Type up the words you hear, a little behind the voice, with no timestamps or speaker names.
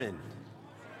Morning.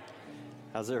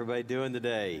 How's everybody doing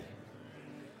today?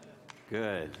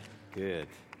 Good.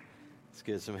 Let's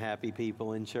get some happy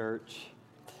people in church.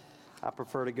 I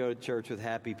prefer to go to church with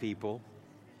happy people.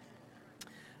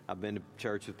 I've been to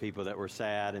church with people that were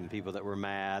sad and people that were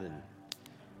mad, and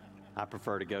I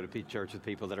prefer to go to church with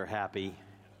people that are happy.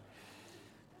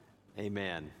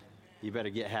 Amen. You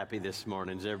better get happy this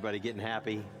morning. Is everybody getting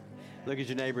happy? Look at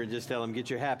your neighbor and just tell them,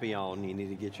 get your happy on. You need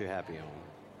to get your happy on.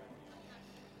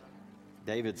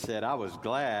 David said, I was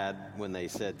glad when they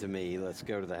said to me, let's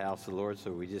go to the house of the Lord.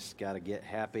 So we just got to get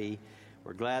happy.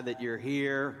 We're glad that you're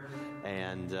here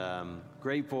and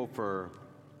grateful for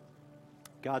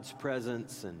God's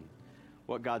presence and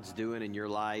what God's doing in your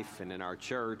life and in our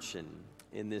church and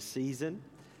in this season.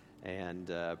 And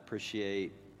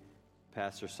appreciate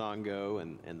Pastor Sango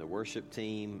and the worship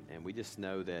team. And we just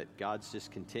know that God's just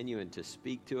continuing to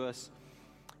speak to us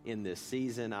in this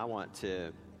season. I want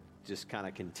to just kind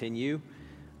of continue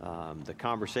the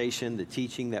conversation, the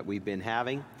teaching that we've been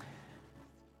having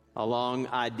along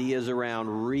ideas around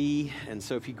and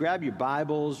so if you grab your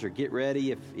Bibles or get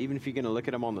ready, even if you're going to look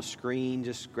at them on the screen,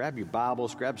 just grab your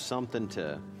Bibles, grab something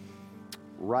to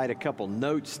write a couple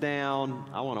notes down.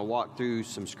 I want to walk through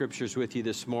some scriptures with you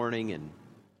this morning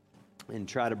and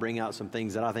try to bring out some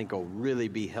things that I think will really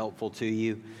be helpful to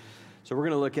you. So we're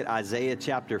going to look at Isaiah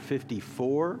chapter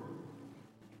 54.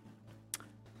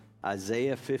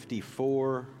 Isaiah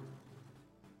 54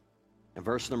 and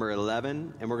verse number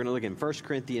 11, and we're going to look in 1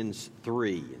 Corinthians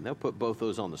 3, and they'll put both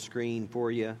those on the screen for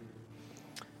you.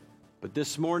 But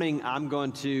this morning, I'm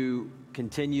going to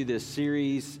continue this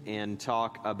series and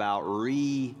talk about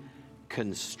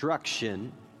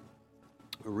reconstruction,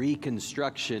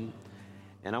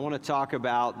 and I want to talk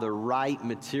about the right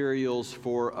materials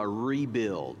for a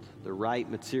rebuild, I'm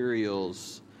going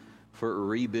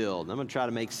to try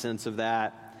to make sense of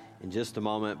that in just a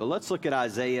moment. But let's look at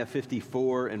Isaiah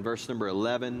 54 and verse number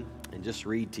 11 and just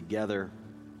read together.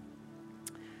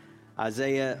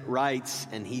 Isaiah writes,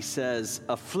 and he says,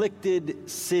 afflicted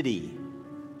city,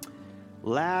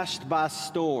 lashed by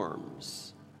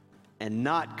storms and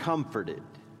not comforted.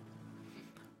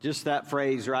 Just that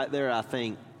phrase right there, I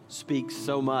think, speaks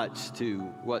so much to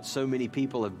what so many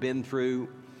people have been through.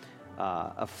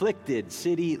 Afflicted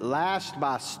city, lashed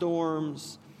by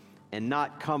storms and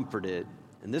not comforted.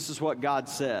 And this is what God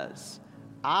says: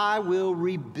 I will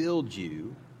rebuild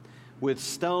you with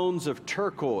stones of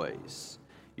turquoise,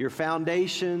 your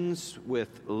foundations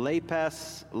with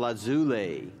lapis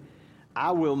lazuli.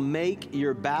 I will make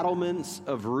your battlements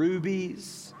of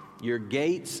rubies, your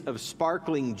gates of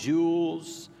sparkling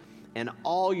jewels, and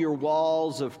all your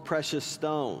walls of precious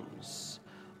stones.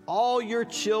 All your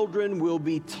children will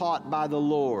be taught by the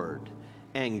Lord,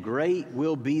 and great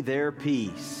will be their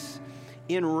peace.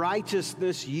 In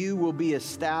righteousness you will be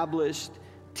established.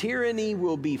 Tyranny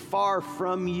will be far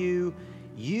from you.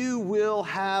 You will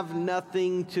have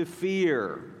nothing to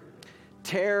fear.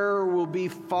 Terror will be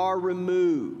far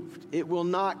removed. It will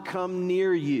not come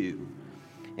near you.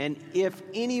 And if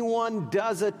anyone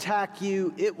does attack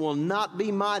you, it will not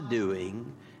be my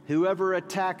doing. Whoever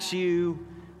attacks you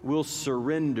will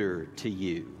surrender to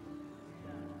you.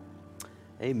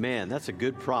 Amen. That's a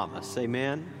good promise.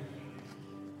 Amen.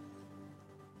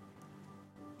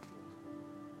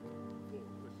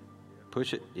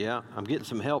 Push it. Yeah, I'm getting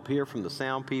some help here from the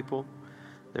sound people.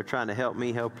 They're trying to help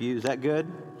me help you. Is that good?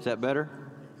 Is that better?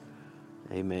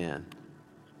 Amen.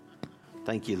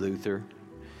 Thank you, Luther.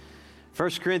 1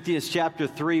 Corinthians chapter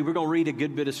 3. We're going to read a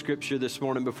good bit of scripture this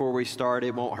morning before we start.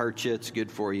 It won't hurt you. It's good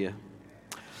for you.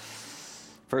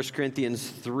 1 Corinthians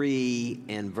 3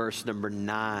 and verse number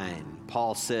 9.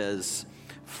 Paul says,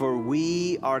 for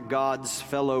we are God's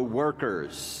fellow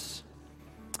workers.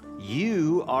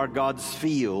 You are God's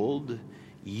field.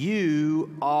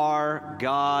 You are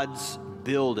God's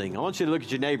building. I want you to look at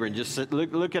your neighbor and just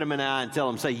look at him in the eye and tell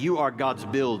him, say, you are God's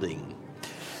building.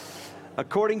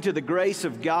 According to the grace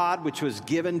of God, which was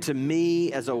given to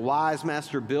me as a wise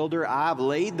master builder, I have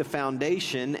laid the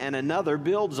foundation and another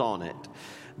builds on it.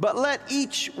 But let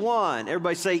each one,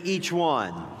 everybody say each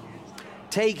one,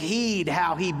 take heed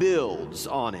how he builds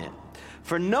on it.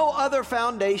 For no other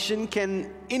foundation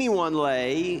can anyone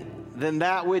lay than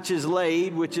that which is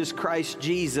laid, which is Christ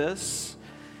Jesus.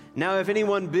 Now, if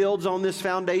anyone builds on this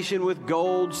foundation with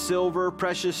gold, silver,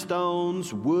 precious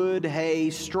stones, wood,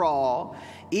 hay, straw,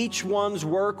 each one's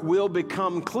work will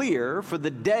become clear, for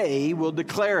the day will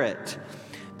declare it,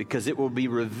 because it will be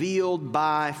revealed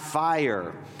by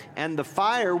fire. And the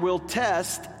fire will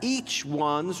test each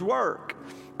one's work,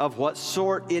 of what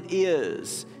sort it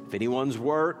is. If anyone's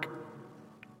work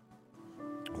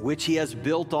which he has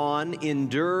built on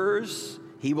endures,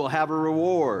 he will have a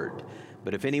reward.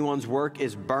 But if anyone's work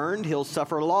is burned, he'll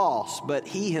suffer loss, but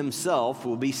he himself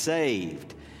will be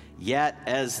saved, yet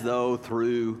as though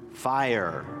through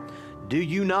fire. Do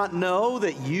you not know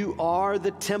that you are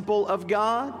the temple of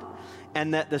God,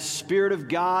 and that the Spirit of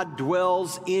God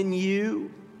dwells in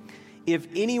you? If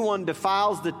anyone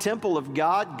defiles the temple of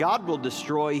God, God will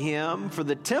destroy him, for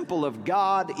the temple of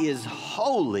God is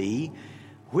holy,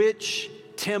 which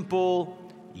temple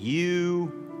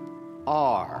you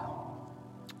are.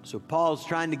 So Paul's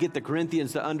trying to get the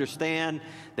Corinthians to understand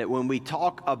that when we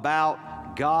talk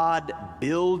about God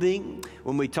building,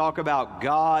 when we talk about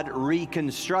God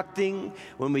reconstructing,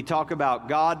 when we talk about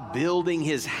God building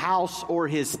his house or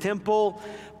his temple,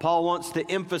 Paul wants to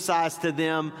emphasize to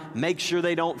them, make sure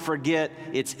they don't forget,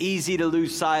 it's easy to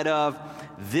lose sight of,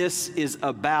 this is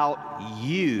about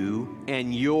you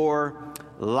and your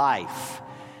life.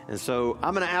 And so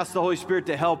I'm going to ask the Holy Spirit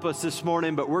to help us this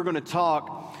morning, but we're going to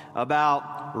talk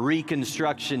about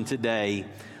reconstruction today.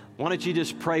 Why don't you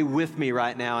just pray with me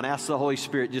right now and ask the Holy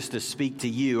Spirit just to speak to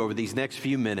you over these next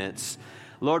few minutes.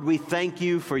 Lord, we thank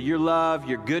you for your love,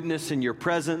 your goodness, and your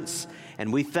presence.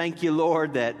 And we thank you,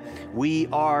 Lord, that we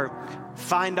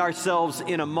find ourselves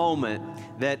in a moment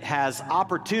that has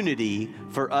opportunity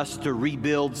for us to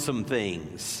rebuild some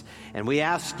things. And we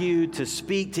ask you to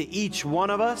speak to each one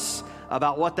of us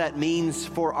about what that means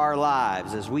for our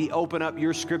lives. As we open up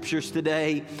your scriptures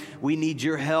today, we need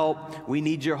your help. We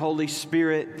need your Holy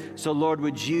Spirit. So Lord,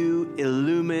 would you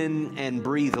illumine and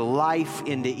breathe life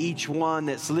into each one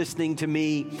that's listening to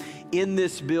me in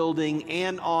this building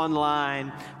and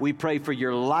online. We pray for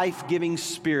your life-giving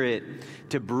Spirit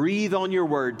to breathe on your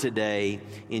word today.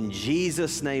 In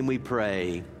Jesus' name we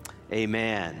pray.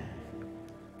 Amen.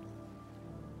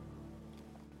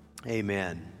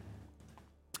 Amen.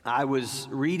 I was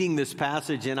reading this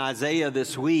passage in Isaiah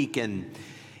this week, and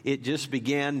it just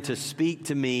began to speak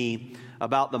to me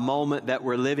about the moment that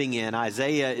we're living in.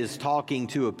 Isaiah is talking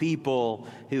to a people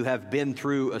who have been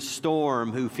through a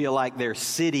storm, who feel like their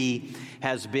city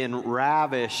has been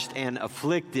ravished and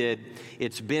afflicted.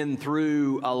 It's been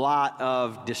through a lot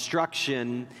of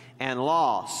destruction and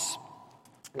loss.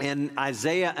 And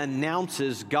Isaiah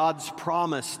announces God's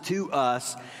promise to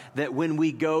us that when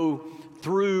we go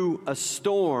through a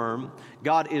storm,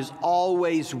 God is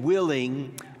always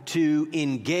willing to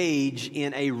engage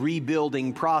in a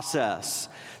rebuilding process.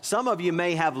 Some of you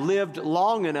may have lived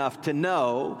long enough to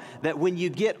know that when you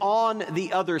get on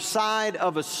the other side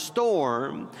of a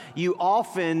storm, you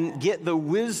often get the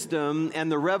wisdom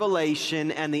and the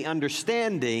revelation and the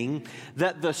understanding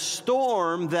that the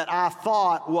storm that I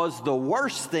thought was the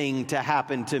worst thing to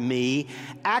happen to me,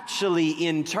 actually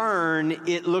in turn,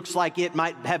 it looks like it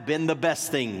might have been the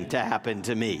best thing to happen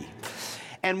to me.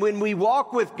 And when we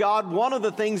walk with God, one of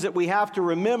the things that we have to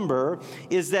remember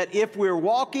is that if we're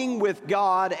walking with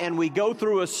God and we go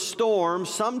through a storm,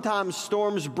 sometimes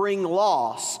storms bring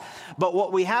loss. But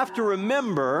what we have to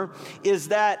remember is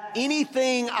that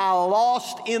anything I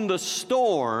lost in the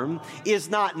storm is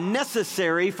not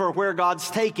necessary for where God's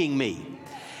taking me.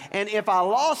 And if I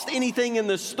lost anything in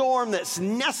the storm that's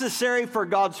necessary for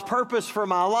God's purpose for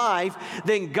my life,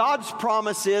 then God's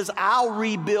promise is I'll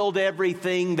rebuild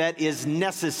everything that is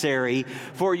necessary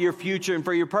for your future and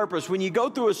for your purpose. When you go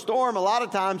through a storm, a lot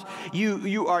of times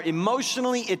you are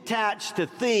emotionally attached to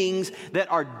things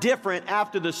that are different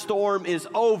after the storm is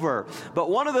over. But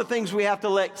one of the things we have to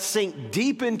let sink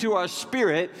deep into our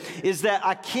spirit is that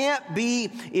I can't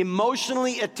be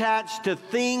emotionally attached to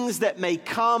things that may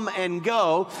come and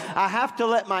go. I have to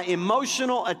let my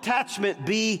emotional attachment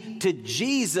be to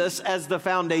Jesus as the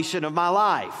foundation of my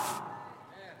life.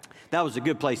 That was a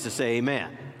good place to say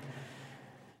amen.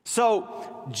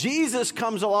 So Jesus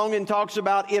comes along and talks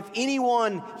about if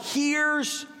anyone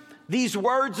hears these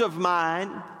words of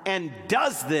mine and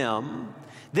does them,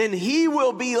 then he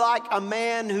will be like a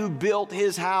man who built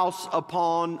his house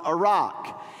upon a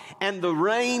rock. And the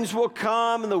rains will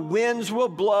come and the winds will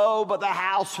blow, but the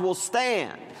house will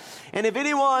stand. And if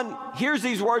anyone hears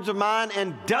these words of mine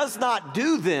and does not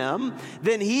do them,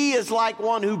 then he is like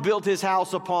one who built his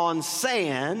house upon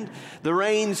sand. The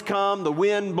rains come, the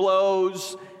wind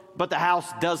blows, but the house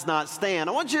does not stand.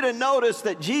 I want you to notice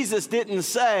that Jesus didn't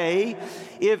say,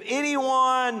 if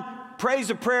anyone prays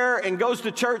a prayer and goes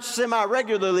to church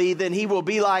semi-regularly, then he will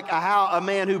be like a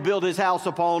man who built his house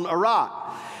upon a rock.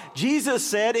 Jesus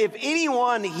said, if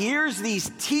anyone hears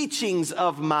these teachings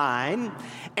of mine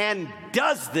and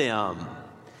does them,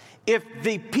 if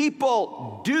the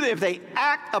people do them, if they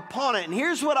act upon it. And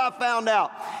here's what I found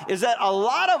out, is that a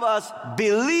lot of us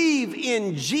believe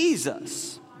in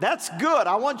Jesus, That's good.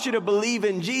 I want you to believe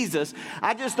in Jesus.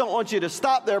 I just don't want you to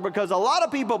stop there, because a lot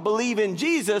of people believe in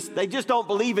Jesus. They just don't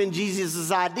believe in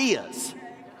Jesus' ideas.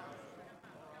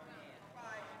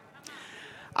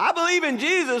 I believe in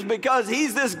Jesus because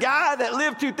he's this guy that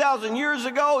lived 2,000 years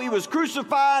ago. He was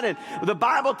crucified, and the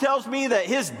Bible tells me that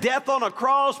his death on a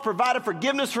cross provided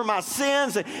forgiveness for my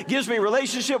sins and gives me a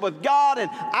relationship with God, and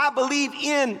I believe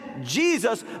in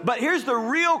Jesus. But here's the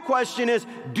real question is,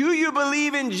 do you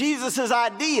believe in Jesus'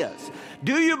 ideas?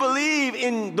 Do you believe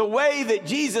in the way that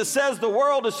Jesus says the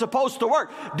world is supposed to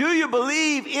work? Do you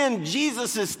believe in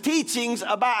Jesus' teachings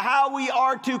about how we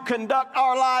are to conduct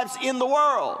our lives in the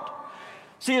world?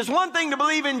 See, it's one thing to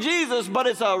believe in Jesus, but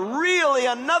it's really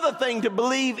another thing to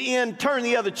believe in turn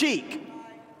the other cheek.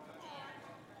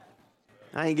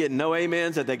 I ain't getting no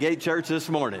amens at the Gate Church this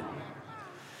morning.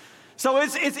 So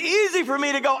it's easy for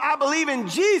me to go, I believe in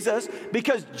Jesus,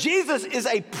 because Jesus is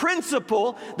a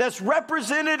principle that's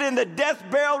represented in the death,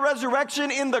 burial,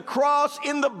 resurrection, in the cross,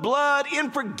 in the blood,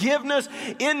 in forgiveness,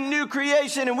 in new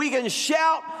creation. And we can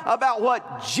shout about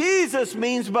what Jesus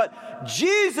means, but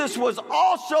Jesus was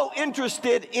also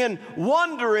interested in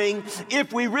wondering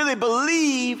if we really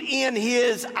believe in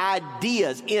his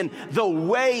ideas, in the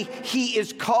way he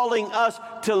is calling us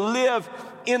to live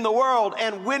in the world.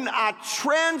 And when I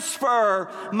transfer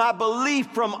my belief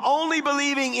from only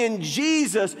believing in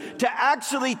Jesus to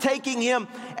actually taking him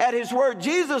at his word,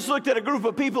 Jesus looked at a group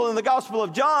of people in the Gospel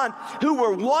of John who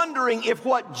were wondering if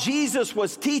what Jesus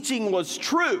was teaching was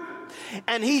true.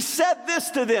 And he said this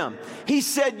to them. He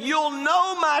said, "You'll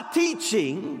know my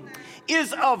teaching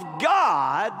is of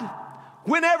God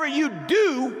whenever you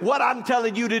do what I'm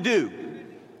telling you to do."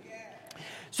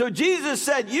 So Jesus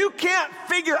said, you can't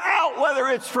figure out whether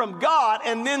it's from God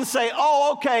and then say,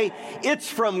 oh, okay, it's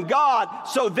from God,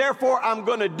 so therefore I'm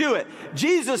going to do it.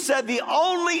 Jesus said, the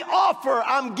only offer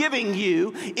I'm giving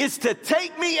you is to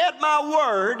take me at my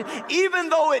word, even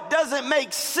though it doesn't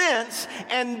make sense,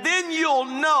 and then you'll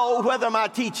know whether my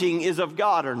teaching is of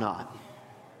God or not.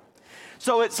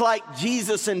 So it's like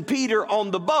Jesus and Peter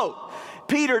on the boat.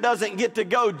 Peter doesn't get to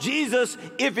go, Jesus,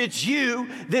 if it's you,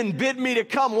 then bid me to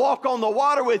come walk on the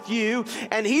water with you.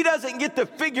 And he doesn't get to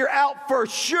figure out for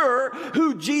sure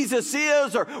who Jesus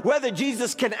is or whether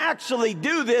Jesus can actually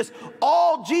do this.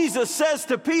 All Jesus says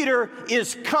to Peter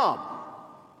is come.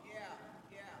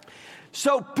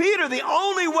 So Peter, the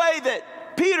only way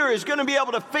that Peter is going to be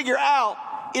able to figure out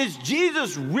is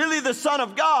Jesus really the Son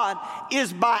of God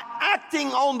is by acting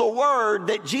on the word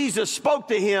that Jesus spoke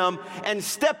to him and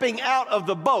stepping out of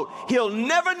the boat. He'll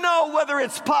never know whether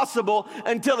it's possible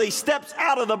until he steps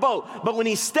out of the boat. But when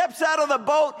he steps out of the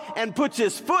boat and puts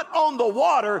his foot on the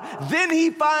water, then he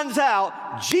finds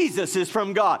out Jesus is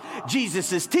from God.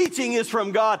 Jesus' teaching is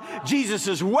from God.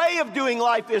 Jesus' way of doing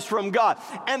life is from God.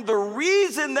 And the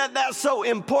reason that that's so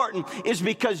important is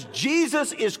because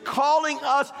Jesus is calling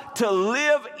us to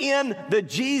live in the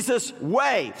Jesus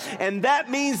way. And that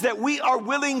means that we are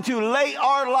willing to lay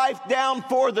our life down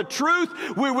for the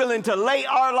truth. We're willing to lay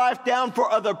our life down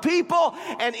for other people.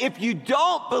 And if you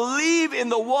don't believe in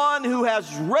the one who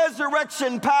has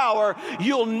resurrection power,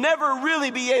 you'll never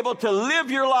really be able to live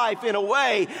your life in a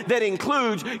way that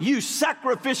includes you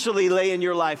sacrificially laying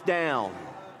your life down.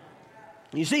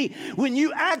 You see, when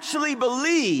you actually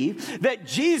believe that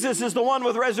Jesus is the one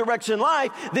with resurrection life,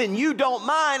 then you don't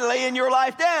mind laying your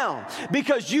life down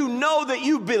because you know that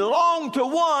you belong to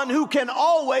one who can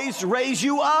always raise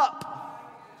you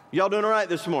up. Y'all doing all right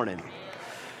this morning?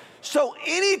 So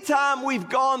anytime we've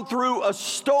gone through a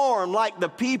storm like the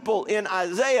people in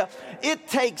Isaiah, it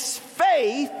takes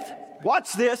faith.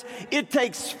 Watch this. It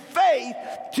takes faith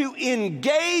to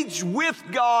engage with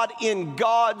God in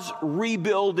God's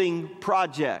rebuilding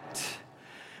project.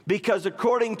 Because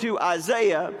according to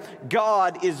Isaiah,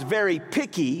 God is very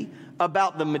picky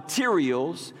about the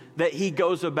materials that he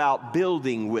goes about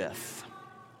building with.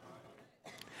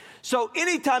 So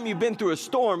anytime you've been through a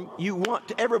storm,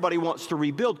 everybody wants to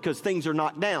rebuild because things are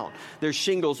knocked down. There's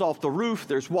shingles off the roof.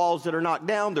 There's walls that are knocked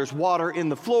down. There's water in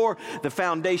the floor. The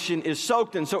foundation is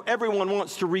soaked. And so everyone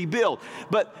wants to rebuild.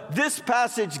 But this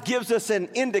passage gives us an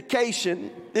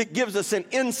indication. It gives us an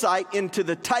insight into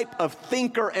the type of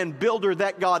thinker and builder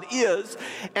that God is.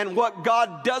 And what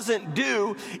God doesn't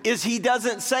do is he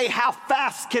doesn't say, how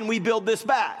fast can we build this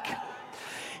back?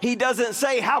 He doesn't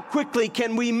say, how quickly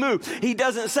can we move? He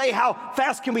doesn't say, how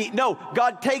fast can we? No,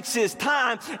 God takes his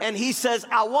time and he says,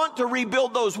 I want to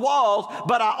rebuild those walls,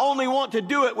 but I only want to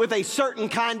do it with a certain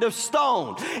kind of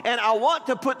stone. And I want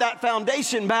to put that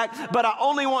foundation back, but I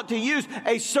only want to use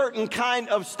a certain kind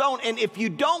of stone. And if you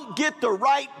don't get the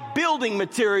right building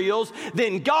materials,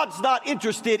 then God's not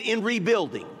interested in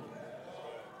rebuilding.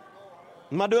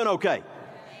 Am I doing okay?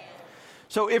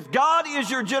 So if God is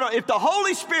your if the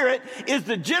Holy Spirit is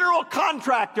the general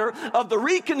contractor of the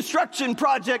reconstruction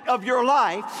project of your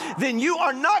life, then you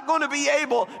are not going to be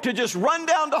able to just run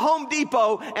down to Home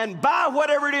Depot and buy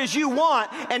whatever it is you want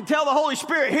and tell the Holy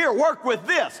Spirit, here, work with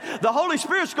this. The Holy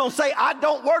Spirit's going to say, I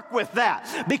don't work with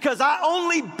that, because I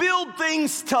only build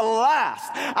things to last.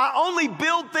 I only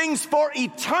build things for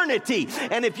eternity.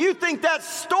 And if you think that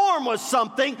storm was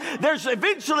something, there's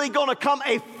eventually going to come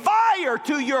a fire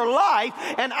to your life,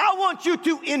 and I want you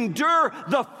to endure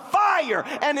the fire.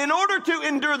 And in order to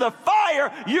endure the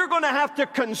fire, you're going to have to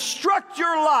construct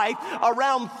your life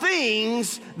around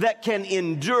things that can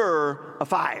endure a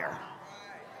fire.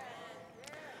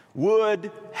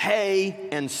 Wood, hay,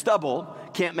 and stubble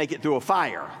can't make it through a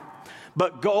fire,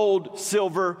 but gold,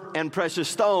 silver, and precious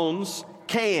stones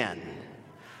can.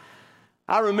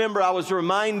 I remember I was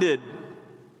reminded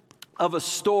of a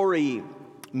story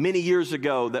many years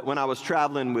ago that when I was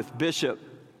traveling with Bishop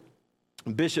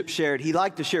shared, he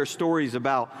liked to share stories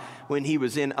about when he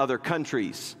was in other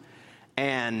countries.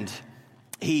 And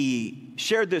he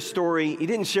shared this story. He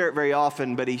didn't share it very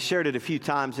often, but he shared it a few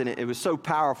times, and it was so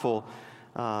powerful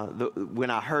when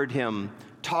I heard him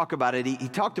talk about it. He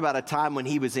talked about a time when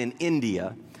he was in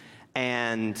India,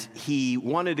 and he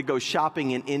wanted to go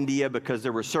shopping in India because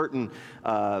there were certain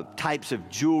types of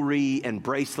jewelry and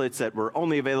bracelets that were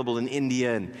only available in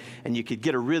India, and you could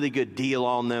get a really good deal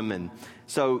on them. And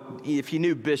so if you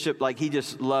knew Bishop, like, he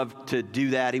just loved to do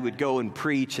that. He would go and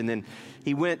preach, and then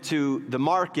he went to the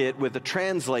market with a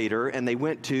translator, and they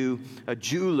went to a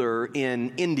jeweler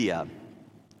in India.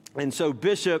 And so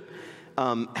Bishop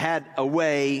had a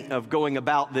way of going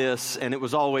about this, and it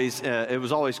was always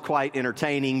quite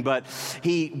entertaining. But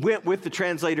he went with the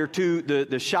translator to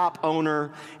the shop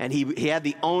owner, and he had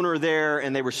the owner there,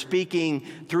 and they were speaking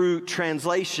through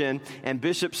translation. And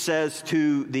Bishop says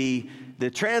to the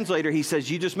translator, he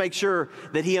says, you just make sure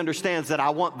that he understands that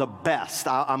I want the best.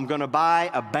 I'm going to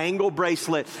buy a bangle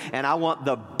bracelet, and I want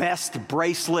the best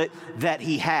bracelet that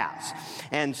he has.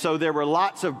 And so there were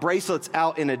lots of bracelets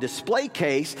out in a display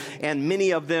case, and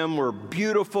many of them were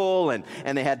beautiful, and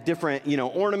they had different,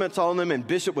 ornaments on them. And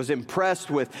Bishop was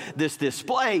impressed with this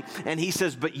display, and he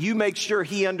says, but you make sure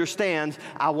he understands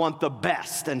I want the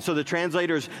best. And so the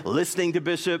translator's listening to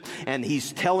Bishop, and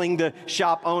he's telling the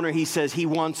shop owner, he says he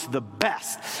wants the best.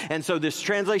 And so this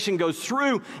translation goes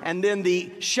through, and then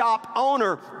the shop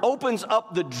owner opens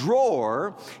up the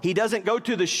drawer. He doesn't go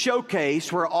to the showcase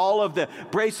where all of the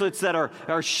bracelets that are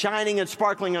shining and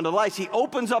sparkling under the lights. He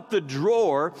opens up the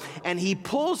drawer, and he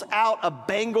pulls out a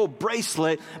bangle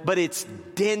bracelet, but it's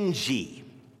dingy,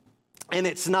 and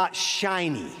it's not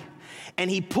shiny. And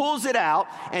he pulls it out,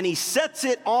 and he sets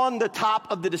it on the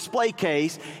top of the display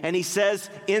case, and he says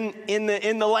in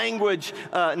the language,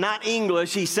 not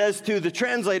English, he says to the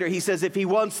translator, he says, if he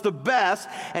wants the best,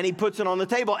 and he puts it on the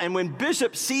table. And when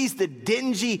Bishop sees the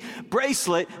dingy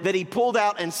bracelet that he pulled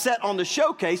out and set on the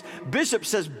showcase, Bishop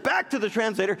says back to the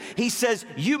translator, he says,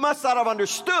 you must not have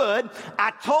understood.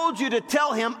 I told you to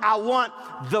tell him I want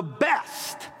the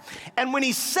best. And when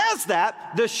he says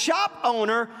that, the shop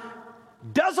owner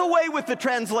does away with the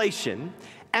translation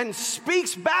and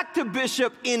speaks back to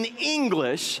Bishop in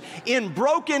English, in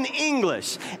broken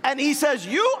English. And he says,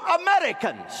 you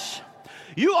Americans,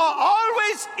 you are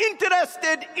always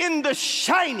interested in the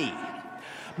shiny,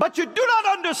 but you do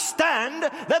not understand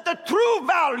that the true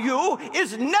value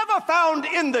is never found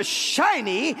in the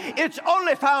shiny, it's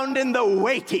only found in the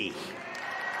weighty.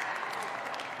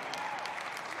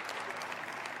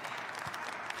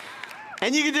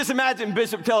 And you can just imagine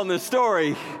Bishop telling this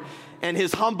story and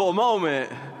his humble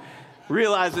moment,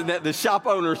 realizing that the shop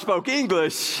owner spoke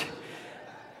English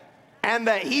and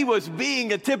that he was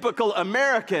being a typical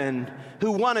American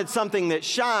who wanted something that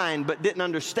shined but didn't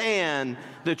understand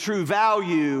the true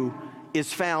value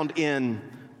is found in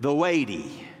the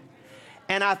weighty.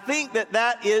 And I think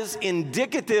that is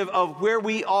indicative of where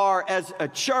we are as a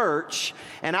church.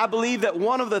 And I believe that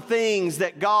one of the things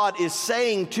that God is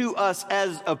saying to us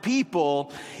as a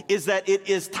people is that it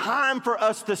is time for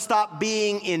us to stop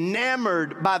being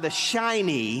enamored by the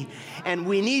shiny, and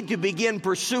we need to begin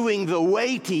pursuing the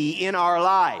weighty in our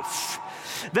life.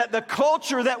 That the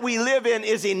culture that we live in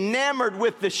is enamored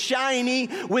with the shiny,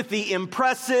 with the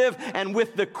impressive, and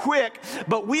with the quick.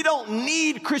 But we don't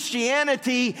need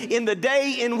Christianity in the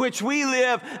day in which we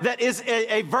live that is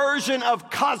a version of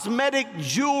cosmetic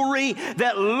jewelry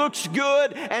that looks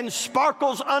good and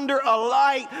sparkles under a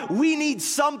light. We need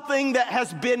something that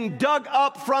has been dug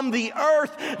up from the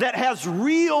earth, that has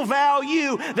real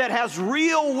value, that has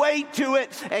real weight to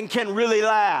it, and can really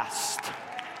last.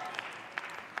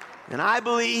 And I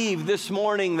believe this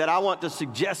morning that I want to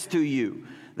suggest to you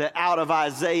that out of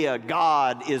Isaiah,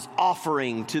 God is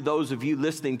offering to those of you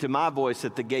listening to my voice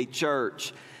at the Gate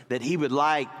Church that he would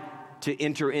like to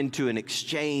enter into an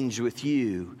exchange with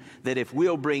you, that if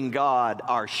we'll bring God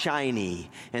our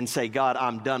shiny and say, God,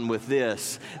 I'm done with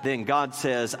this, then God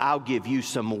says, I'll give you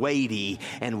some weighty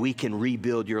and we can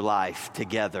rebuild your life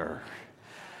together.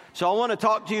 So I want to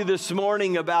talk to you this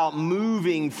morning about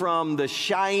moving from the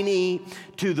shiny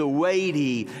to the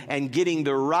weighty and getting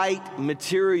the right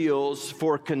materials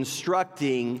for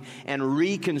constructing and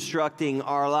reconstructing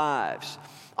our lives.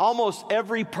 Almost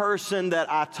every person that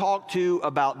I talk to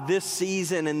about this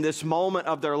season and this moment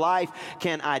of their life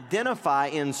can identify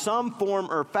in some form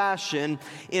or fashion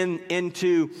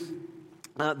into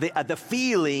the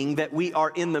feeling that we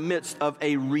are in the midst of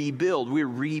a rebuild. We're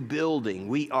rebuilding.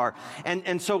 We are.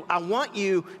 And so I want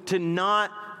you to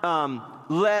not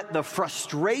let the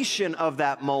frustration of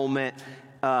that moment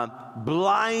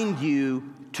blind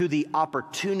you to the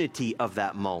opportunity of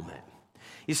that moment.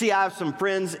 You see, I have some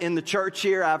friends in the church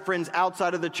here. I have friends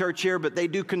outside of the church here, but they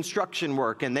do construction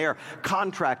work and they are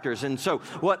contractors. And so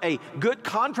what a good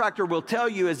contractor will tell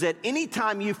you is that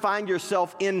anytime you find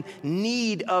yourself in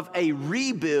need of a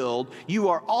rebuild, you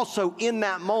are also in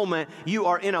that moment, you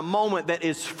are in a moment that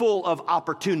is full of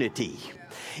opportunity.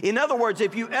 In other words,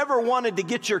 if you ever wanted to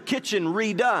get your kitchen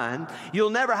redone, you'll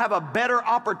never have a better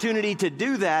opportunity to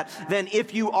do that than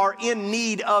if you are in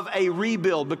need of a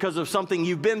rebuild because of something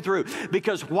you've been through.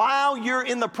 Because while you're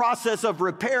in the process of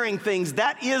repairing things,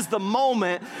 that is the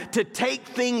moment to take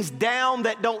things down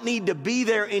that don't need to be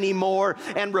there anymore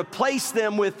and replace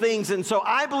them with things. And so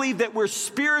I believe that we're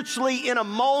spiritually in a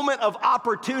moment of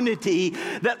opportunity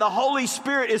that the Holy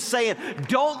Spirit is saying,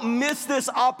 don't miss this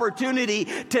opportunity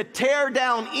to tear down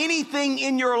anything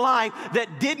in your life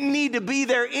that didn't need to be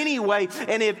there anyway.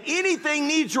 And if anything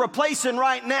needs replacing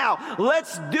right now,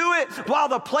 let's do it while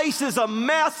the place is a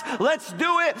mess. Let's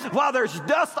do it while there's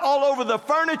dust all over the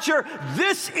furniture.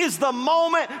 This is the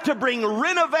moment to bring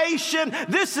renovation.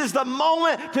 This is the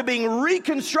moment to bring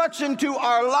reconstruction to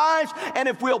our lives. And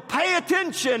if we'll pay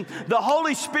attention, the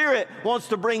Holy Spirit wants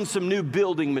to bring some new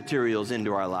building materials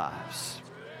into our lives.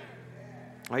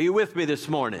 Are you with me this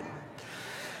morning?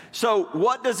 So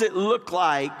what does it look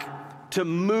like to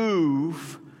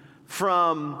move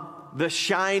from the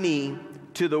shiny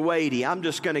to the weighty? I'm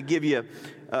just going to give you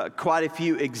quite a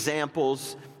few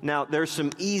examples. Now, there's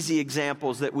some easy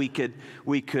examples that we could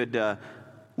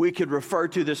refer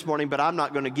to this morning, but I'm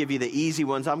not going to give you the easy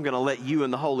ones. I'm going to let you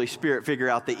and the Holy Spirit figure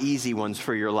out the easy ones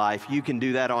for your life. You can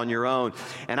do that on your own.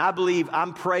 And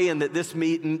I'm praying that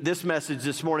this message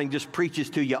this morning just preaches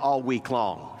to you all week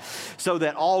long. So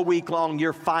that all week long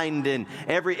you're finding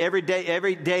every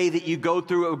day that you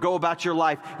go about your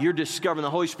life, you're discovering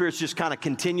the Holy Spirit's just kind of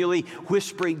continually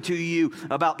whispering to you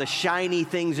about the shiny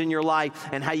things in your life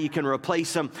and how you can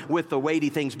replace them with the weighty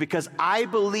things. Because I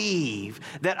believe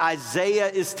that Isaiah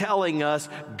is telling us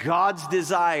God's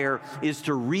desire is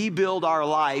to rebuild our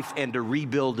life and to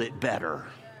rebuild it better.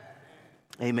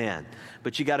 Amen.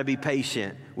 But you got to be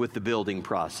patient with the building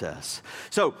process.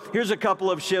 So here's a couple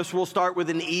of shifts. We'll start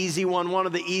with an easy one. One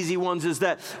of the easy ones is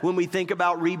that when we think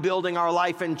about rebuilding our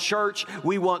life in church,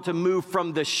 we want to move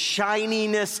from the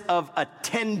shininess of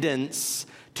attendance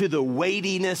to the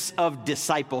weightiness of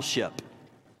discipleship.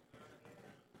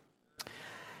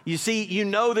 You see, you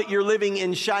know that you're living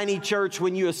in shiny church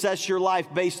when you assess your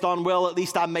life based on, well, at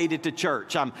least I made it to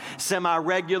church. I'm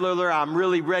semi-regular, I'm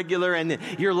really regular, and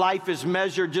your life is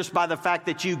measured just by the fact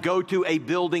that you go to a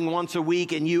building once a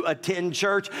week and you attend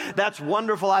church. That's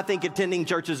wonderful. I think attending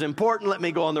church is important. Let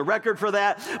me go on the record for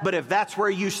that. But if that's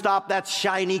where you stop, that's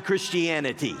shiny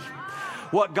Christianity.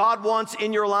 What God wants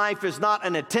in your life is not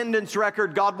an attendance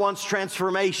record. God wants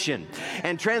transformation.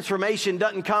 And transformation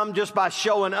doesn't come just by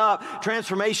showing up.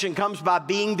 Transformation comes by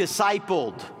being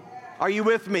discipled. Are you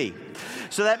with me?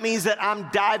 So that means that I'm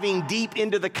diving deep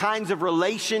into the kinds of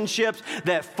relationships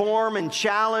that form and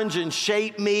challenge and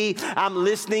shape me. I'm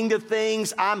listening to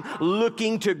things. I'm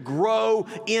looking to grow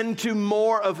into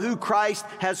more of who Christ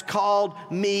has called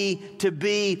me to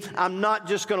be. I'm not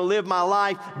just going to live my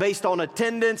life based on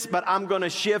attendance, but I'm going to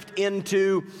shift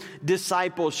into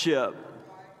discipleship.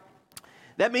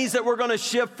 That means that we're going to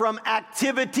shift from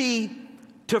activity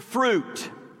to fruit.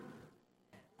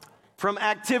 From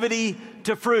activity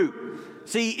to fruit.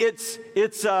 See, it's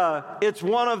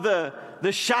one of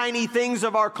the shiny things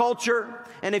of our culture.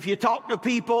 And if you talk to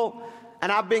people,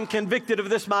 and I've been convicted of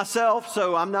this myself,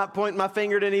 so I'm not pointing my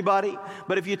finger at anybody.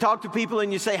 But if you talk to people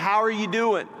and you say, how are you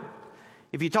doing?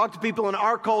 If you talk to people in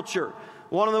our culture,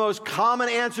 one of the most common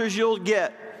answers you'll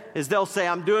get is they'll say,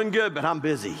 I'm doing good, but I'm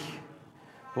busy.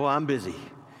 Well, I'm busy.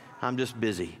 I'm just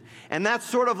busy. And that's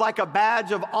sort of like a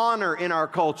badge of honor in our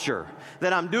culture,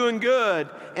 that I'm doing good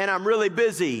and I'm really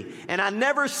busy. And I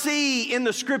never see in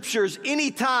the scriptures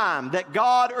any time that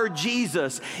God or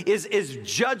Jesus is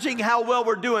judging how well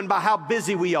we're doing by how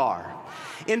busy we are.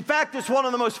 In fact, it's one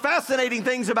of the most fascinating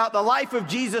things about the life of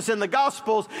Jesus in the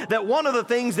Gospels, that one of the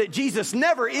things that Jesus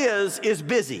never is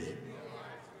busy.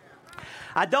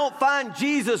 I don't find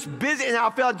Jesus busy, and I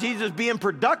find Jesus being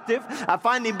productive. I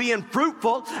find him being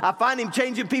fruitful. I find him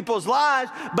changing people's lives.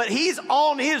 But he's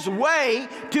on his way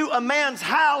to a man's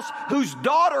house whose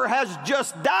daughter has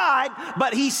just died,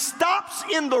 but he stops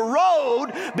in the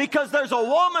road because there's a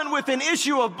woman with an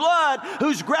issue of blood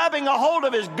who's grabbing a hold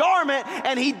of his garment,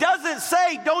 and he doesn't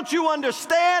say, don't you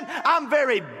understand? I'm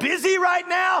very busy right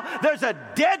now. There's a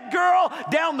dead girl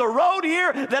down the road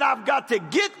here that I've got to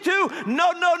get to.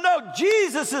 No.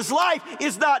 Jesus' life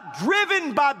is not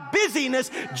driven by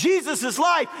busyness. Jesus'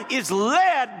 life is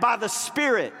led by the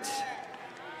Spirit.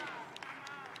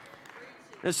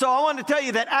 And so I want to tell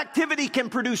you that activity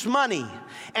can produce money,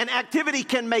 and activity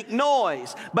can make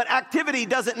noise, but activity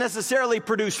doesn't necessarily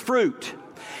produce fruit.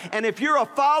 And if you're a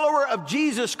follower of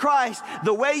Jesus Christ,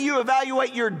 the way you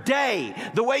evaluate your day,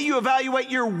 the way you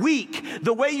evaluate your week,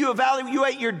 the way you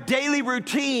evaluate your daily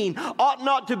routine ought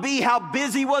not to be how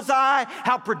busy was I,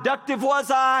 how productive was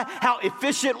I, how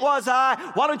efficient was I.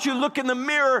 Why don't you look in the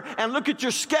mirror and look at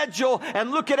your schedule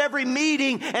and look at every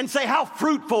meeting and say, how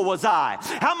fruitful was I?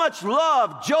 How much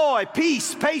love, joy,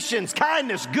 peace, patience,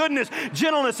 kindness, goodness,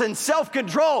 gentleness, and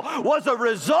self-control was a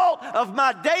result of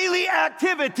my daily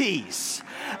activities?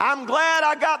 I'm glad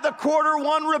I got the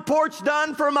Q1 reports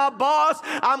done for my boss.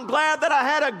 I'm glad that I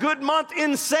had a good month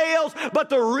in sales. But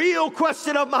the real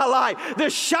question of my life, the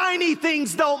shiny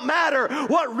things don't matter.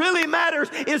 What really matters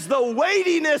is the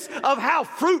weightiness of how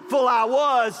fruitful I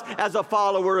was as a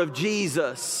follower of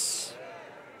Jesus.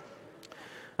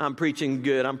 I'm preaching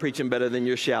good. I'm preaching better than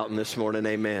you're shouting this morning.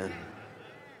 Amen.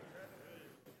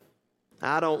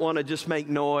 I don't want to just make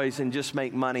noise and just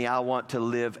make money. I want to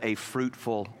live a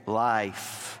fruitful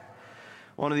life.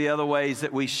 One of the other ways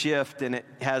that we shift, and it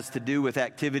has to do with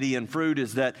activity and fruit,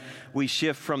 is that we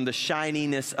shift from the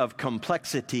shininess of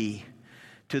complexity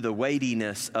to the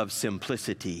weightiness of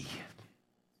simplicity.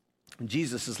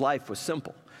 Jesus' life was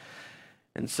simple.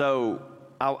 And so,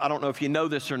 I don't know if you know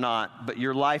this or not, but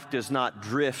your life does not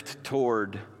drift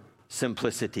toward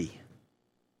simplicity.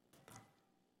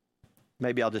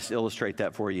 Maybe I'll just illustrate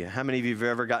that for you. How many of you have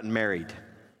ever gotten married?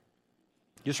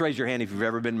 Just raise your hand if you've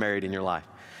ever been married in your life.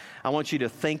 I want you to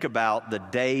think about the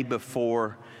day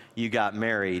before you got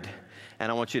married,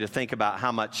 and I want you to think about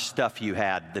how much stuff you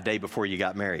had the day before you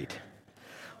got married.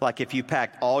 Like if you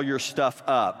packed all your stuff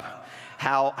up,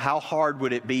 how hard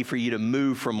would it be for you to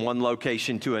move from one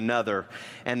location to another?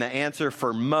 And the answer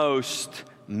for most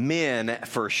men,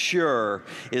 for sure,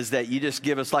 is that you just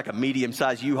give us like a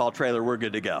medium-sized U-Haul trailer, we're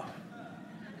good to go.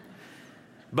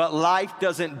 But life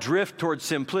doesn't drift toward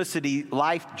simplicity.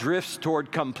 Life drifts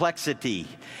toward complexity.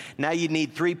 Now you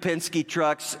need 3 Penske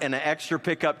trucks and an extra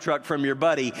pickup truck from your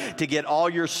buddy to get all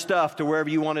your stuff to wherever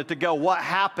you want it to go. What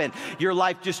happened? Your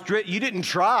life just you didn't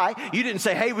try. You didn't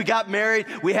say, hey, we got married.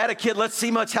 We had a kid. Let's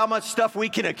see how much stuff we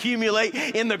can accumulate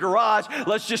in the garage.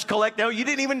 Let's just collect. No, you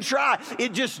didn't even try.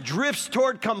 It just drifts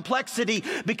toward complexity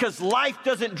because life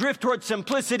doesn't drift toward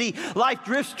simplicity. Life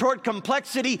drifts toward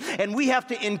complexity, and we have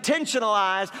to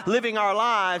intentionalize living our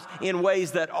lives in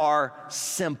ways that are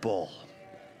simple.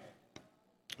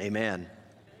 Amen.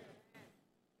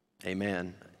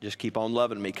 Amen. Just keep on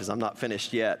loving me because I'm not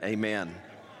finished yet. Amen.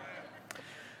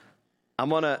 I'm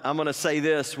gonna say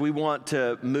this. We want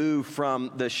to move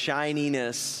from the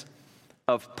shininess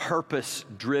of purpose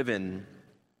driven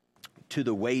to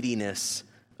the weightiness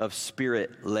of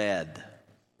spirit led.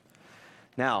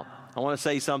 Now, I want to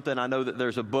say something. I know that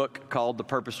there's a book called The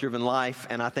Purpose-Driven Life,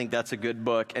 and I think that's a good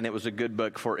book, and it was a good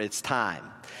book for its time.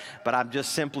 But I'm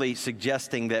just simply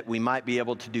suggesting that we might be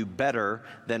able to do better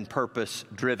than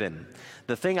purpose-driven.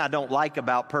 The thing I don't like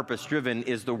about purpose-driven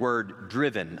is the word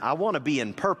driven. I want to be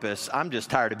in purpose. I'm just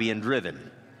tired of being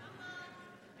driven.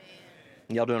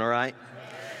 Y'all doing all right?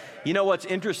 You know what's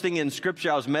interesting in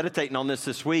Scripture? I was meditating on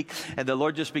this week, and the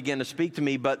Lord just began to speak to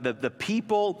me, but the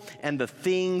people and the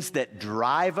things that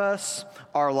drive us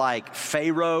are like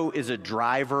Pharaoh is a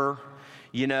driver.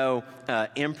 You know,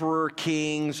 emperor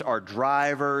kings are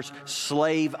drivers.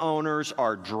 Slave owners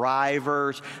are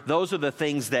drivers. Those are the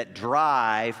things that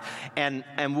drive. And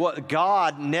what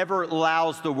God never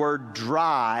allows the word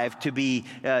drive to be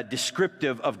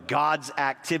descriptive of God's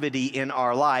activity in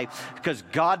our life, because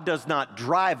God does not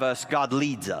drive us, God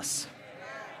leads us.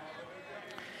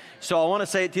 So I want to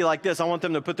say it to you like this. I want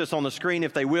them to put this on the screen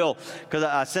if they will, because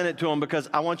I sent it to them because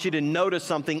I want you to notice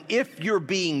something. If you're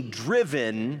being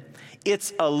driven,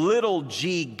 it's a little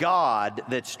g God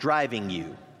that's driving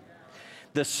you.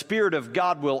 The Spirit of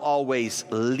God will always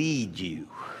lead you.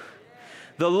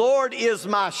 The Lord is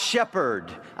my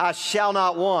shepherd, I shall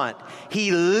not want.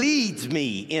 He leads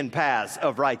me in paths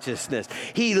of righteousness.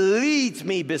 He leads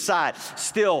me beside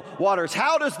still waters.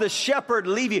 How does the shepherd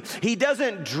lead you? He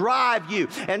doesn't drive you.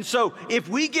 And so if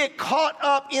we get caught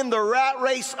up in the rat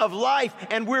race of life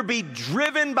and we're being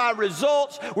driven by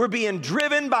results, we're being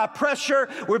driven by pressure,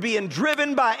 we're being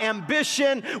driven by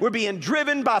ambition, we're being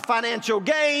driven by financial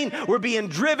gain, we're being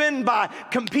driven by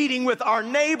competing with our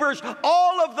neighbors,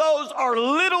 all of those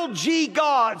are little g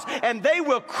gods, and they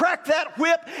will crack that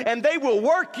whip and they will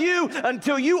work you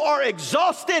until you are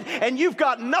exhausted and you've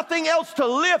got nothing else to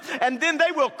lift, and then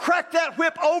they will crack that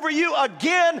whip over you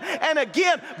again and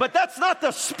again. But that's not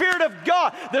the Spirit of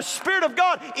God. The Spirit of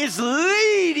God is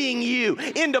leading you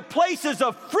into places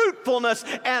of fruitfulness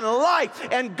and life,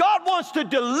 and God wants to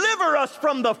deliver us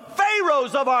from the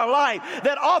pharaohs of our life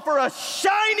that offer us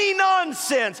shiny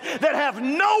nonsense that have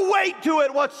no weight to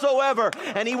it whatsoever.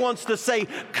 And He wants to say,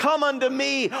 come unto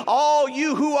me, all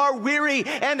you who are weary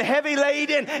and heavy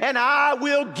laden, and I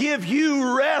will give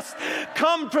you rest.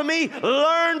 Come to me,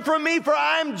 learn from me, for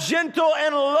I am gentle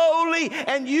and lowly,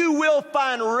 and you will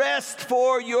find rest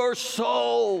for your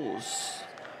souls.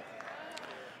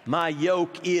 My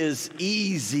yoke is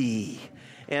easy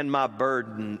and my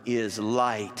burden is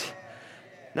light.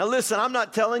 Now listen, I'm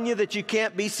not telling you that you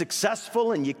can't be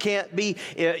successful and you can't be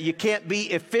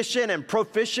efficient and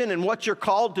proficient in what you're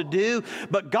called to do,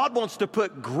 but God wants to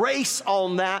put grace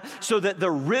on that so that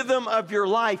the rhythm of your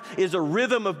life is a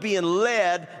rhythm of being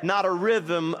led, not a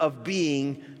rhythm of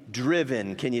being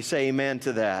driven. Can you say amen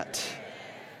to that?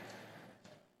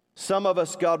 Some of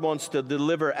us, God wants to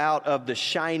deliver out of the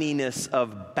shininess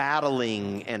of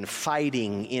battling and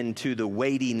fighting into the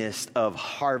weightiness of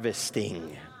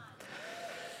harvesting.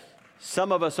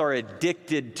 Some of us are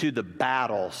addicted to the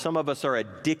battle. Some of us are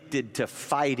addicted to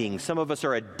fighting. Some of us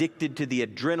are addicted to the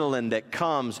adrenaline that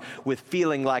comes with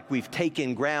feeling like we've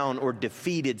taken ground or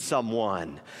defeated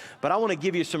someone. But I want to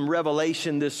give you some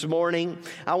revelation this morning.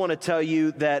 I want to tell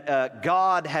you that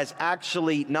God has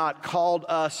actually not called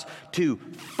us to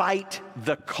fight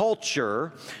the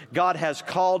culture. God has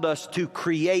called us to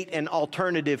create an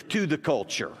alternative to the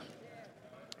culture.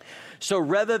 So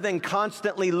rather than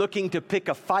constantly looking to pick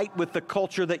a fight with the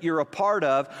culture that you're a part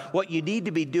of, what you need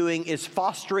to be doing is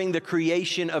fostering the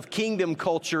creation of kingdom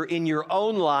culture in your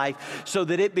own life so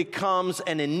that it becomes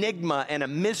an enigma and a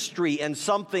mystery and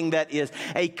something that is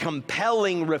a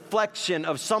compelling reflection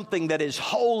of something that is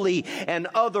holy and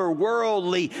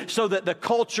otherworldly, so that the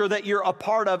culture that you're a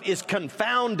part of is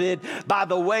confounded by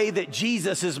the way that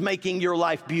Jesus is making your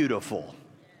life beautiful.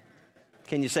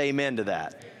 Can you say amen to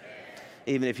that?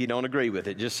 Even if you don't agree with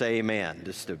it, just say amen,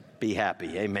 just to be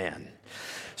happy. Amen.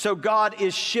 So God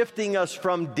is shifting us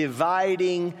from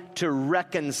dividing to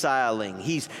reconciling.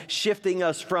 He's shifting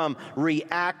us from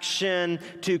reaction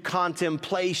to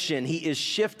contemplation. He is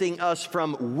shifting us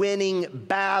from winning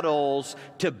battles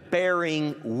to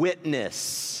bearing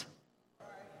witness.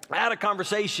 I had a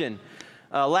conversation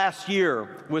last year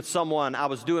with someone. I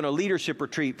was doing a leadership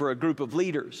retreat for a group of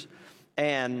leaders.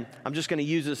 And I'm just going to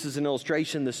use this as an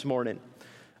illustration this morning.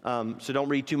 So don't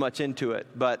read too much into it,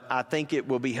 but I think it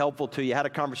will be helpful to you. I had a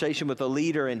conversation with a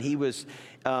leader, and he was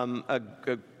a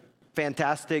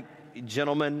fantastic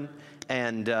gentleman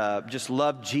and just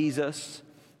loved Jesus.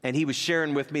 And he was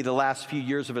sharing with me the last few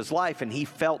years of his life, and he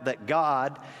felt that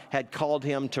God had called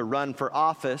him to run for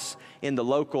office in the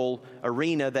local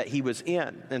arena that he was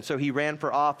in. And so he ran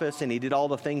for office, and he did all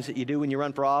the things that you do when you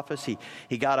run for office.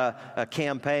 He got a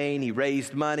campaign, he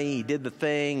raised money, he did the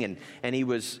thing, and he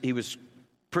was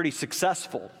pretty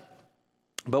successful.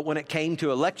 But when it came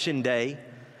to election day,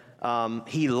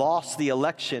 he lost the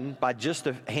election by just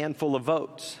a handful of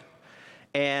votes.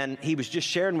 And he was just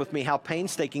sharing with me how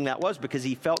painstaking that was, because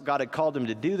he felt God had called him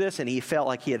to do this, and he felt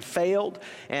like he had failed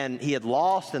and he had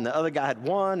lost and the other guy had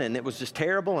won, and it was just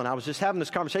terrible. And I was just having this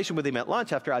conversation with him at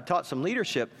lunch after I taught some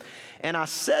leadership. And I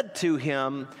said to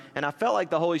him, and I felt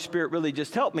like the Holy Spirit really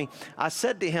just helped me. I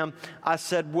said to him,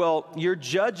 well, you're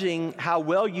judging how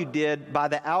well you did by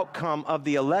the outcome of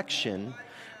the election.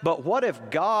 But what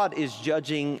if God is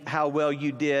judging how well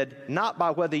you did, not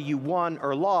by whether you won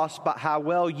or lost, but how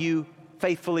well you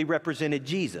faithfully represented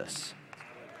Jesus?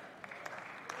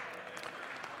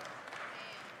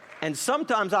 And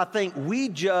sometimes I think we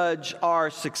judge our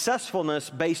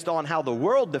successfulness based on how the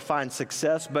world defines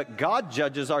success, but God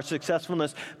judges our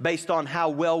successfulness based on how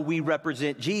well we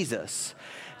represent Jesus.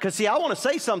 Because see, I want to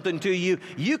say something to you.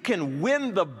 You can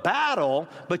win the battle,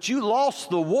 but you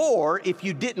lost the war if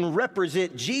you didn't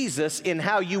represent Jesus in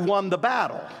how you won the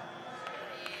battle.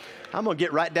 I'm going to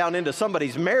get right down into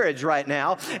somebody's marriage right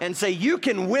now and say you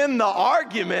can win the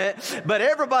argument, but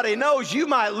everybody knows you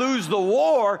might lose the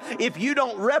war if you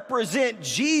don't represent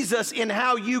Jesus in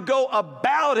how you go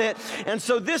about it. And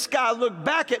so this guy looked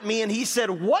back at me and he said,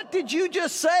 "What did you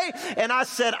just say?" And I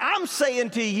said, "I'm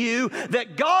saying to you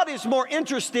that God is more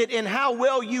interested in how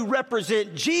well you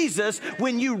represent Jesus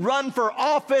when you run for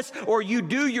office or you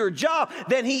do your job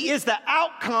than he is the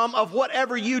outcome of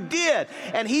whatever you did."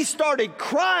 And he started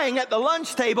crying at the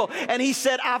lunch table, and he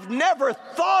said, "I've never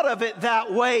thought of it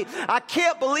that way. I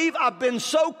can't believe I've been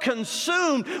so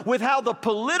consumed with how the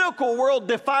political world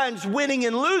defines winning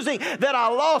and losing that I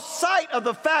lost sight of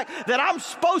the fact that I'm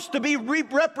supposed to be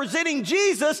representing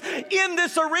Jesus in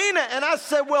this arena." And I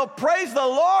said, "Well, praise the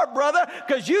Lord, brother,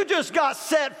 because you just got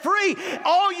set free.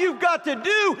 All you've got to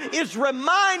do is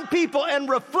remind people and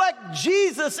reflect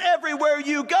Jesus everywhere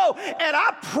you go. And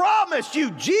I promise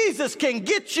you, Jesus can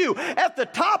get you at the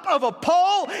top of a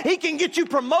poll. He can get you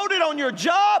promoted on your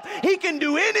job. He can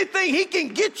do anything. He can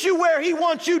get you where he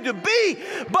wants you to be.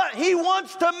 But he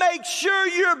wants to make sure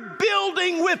you're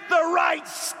building with the right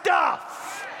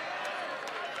stuff."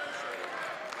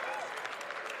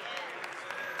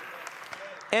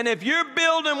 And if you're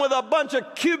building with a bunch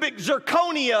of cubic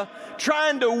zirconia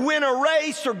trying to win a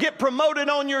race or get promoted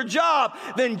on your job,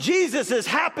 then Jesus is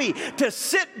happy to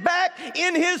sit back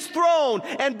in his throne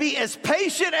and be as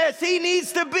patient as he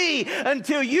needs to be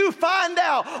until you find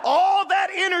out all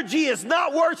that energy is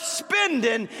not worth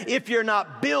spending if you're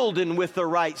not building with the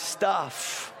right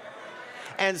stuff.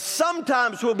 And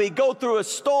sometimes when we go through a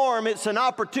storm, it's an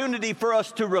opportunity for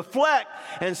us to reflect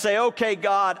and say, "Okay,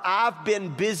 God, I've been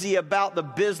busy about the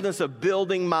business of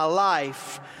building my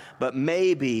life, but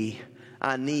maybe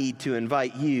I need to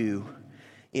invite you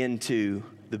into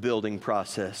the building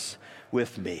process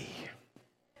with me."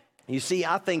 You see,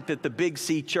 I think that the Big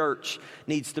C Church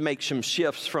needs to make some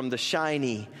shifts from the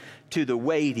shiny to the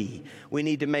weighty. We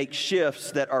need to make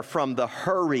shifts that are from the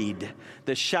hurried,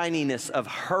 the shininess of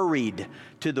hurried,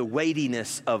 to the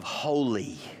weightiness of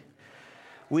holy.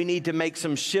 We need to make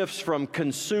some shifts from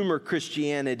consumer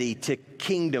Christianity to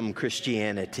kingdom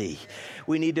Christianity.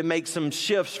 We need to make some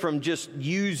shifts from just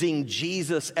using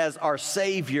Jesus as our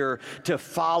Savior to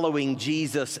following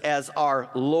Jesus as our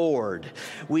Lord.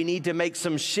 We need to make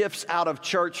some shifts out of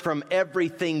church from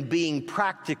everything being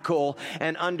practical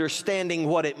and understanding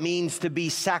what it means to be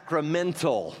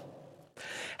sacramental.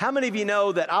 How many of you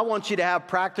know that I want you to have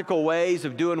practical ways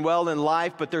of doing well in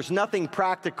life, but there's nothing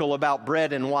practical about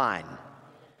bread and wine?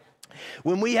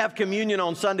 When we have communion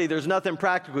on Sunday, there's nothing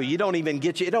practical. It don't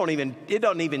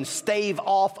even stave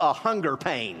off a hunger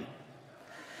pain.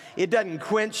 It doesn't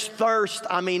quench thirst.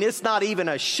 I mean, it's not even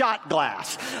a shot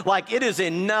glass. Like, it is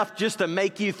enough just to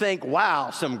make you think,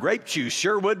 wow, some grape juice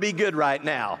sure would be good right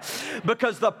now.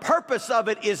 Because the purpose of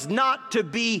it is not to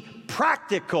be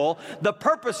practical. The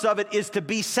purpose of it is to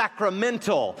be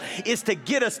sacramental, is to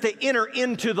get us to enter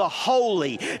into the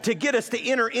holy, to get us to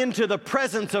enter into the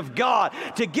presence of God,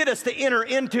 to get us to enter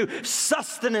into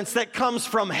sustenance that comes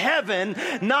from heaven,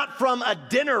 not from a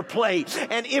dinner plate.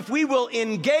 And if we will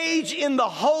engage in the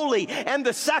holy and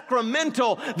the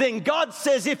sacramental, then God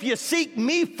says, if you seek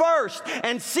me first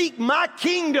and seek my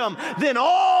kingdom, then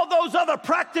all those other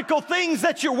practical things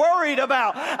that you're worried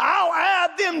about, I'll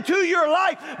add them to your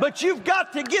life. But you've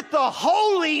got to get the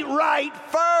holy right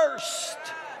first.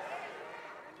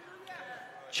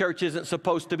 Church isn't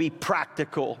supposed to be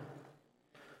practical.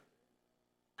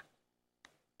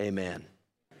 Amen.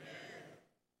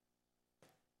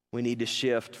 We need to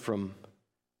shift from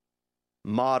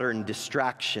modern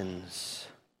distractions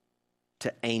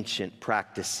to ancient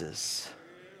practices.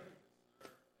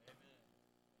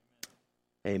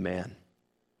 Amen.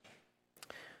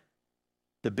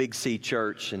 The Big C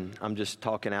Church, and I'm just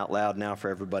talking out loud now for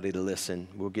everybody to listen.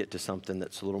 We'll get to something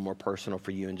that's a little more personal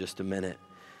for you in just a minute.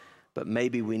 But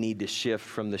maybe we need to shift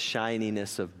from the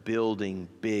shininess of building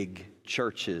big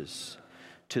churches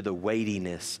to the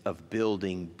weightiness of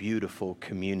building beautiful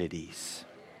communities.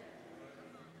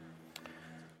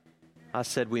 I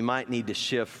said we might need to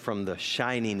shift from the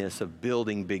shininess of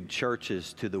building big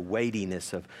churches to the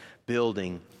weightiness of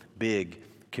building big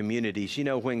communities. You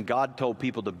know, when God told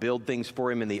people to build things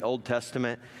for him in the Old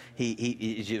Testament,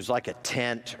 it was like a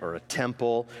tent or a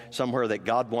temple, somewhere that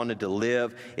God wanted to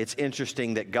live. It's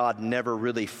interesting that God never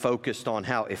really focused on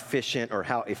how efficient or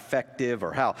how effective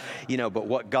or how, but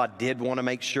what God did want to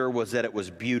make sure was that it was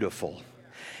beautiful.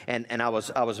 And I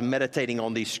was meditating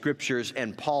on these scriptures,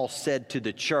 and Paul said to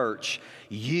the church,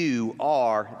 you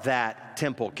are that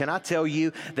temple. Can I tell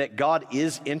you that God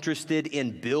is interested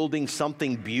in building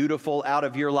something beautiful out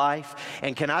of your life?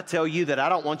 And can I tell you that I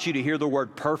don't want you to hear the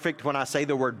word perfect when I say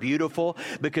the word beautiful,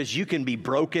 because you can be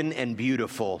broken and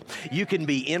beautiful. You can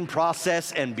be in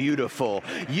process and beautiful.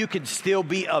 You can still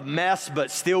be a mess,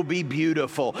 but still be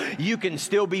beautiful. You can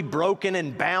still be broken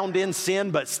and bound in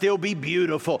sin, but still be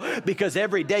beautiful, because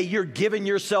every day you're giving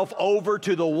yourself over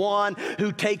to the one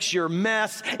who takes your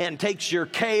mess and takes your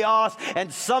chaos.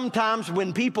 And sometimes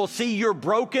when people see your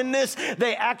brokenness,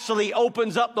 they actually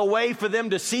opens up the way for them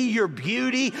to see your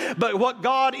beauty. But what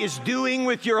God is doing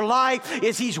with your life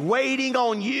is he's waiting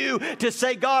on you to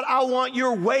say, God, I want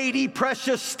your weighty,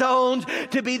 precious stones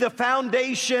to be the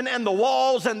foundation and the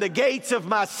walls and the gates of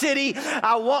my city.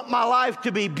 I want my life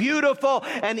to be beautiful.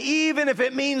 And even if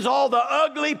it means all the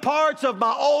ugly parts of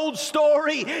my old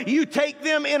story, you take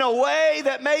them in a way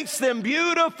that makes them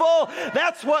beautiful.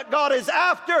 That's what God is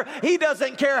after. He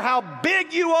doesn't care how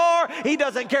big you are. He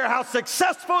doesn't care how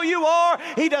successful you are.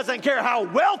 He doesn't care how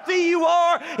wealthy you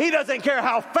are. He doesn't care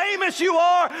how famous you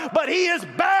are. But he is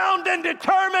bound and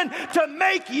determined to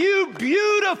make you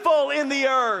beautiful in the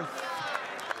earth.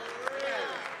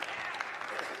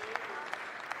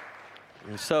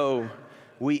 And so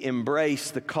we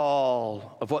embrace the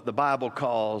call of what the Bible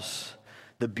calls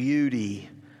the beauty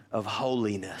of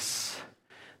holiness,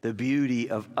 the beauty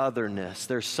of otherness.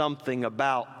 There's something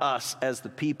about us as the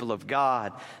people of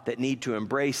God that need to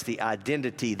embrace the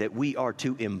identity that we are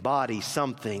to embody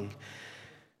something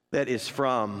that is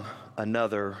from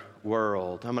another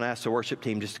world. I'm going to ask the worship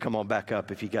team just to come on back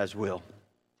up, if you guys will.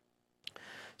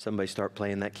 Somebody start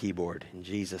playing that keyboard. In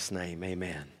Jesus' name,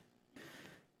 amen.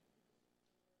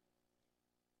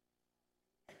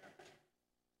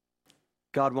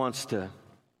 God wants to,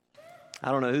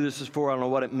 I don't know who this is for. I don't know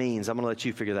what it means. I'm going to let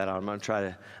you figure that out. I'm going to try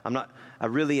to, I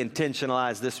really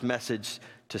intentionalized this message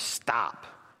to stop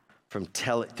from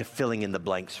filling in the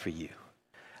blanks for you.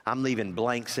 I'm leaving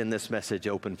blanks in this message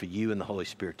open for you and the Holy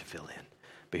Spirit to fill in.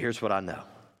 But here's what I know.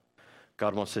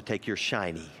 God wants to take your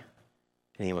shiny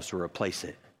and he wants to replace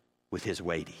it with his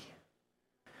weighty.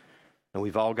 And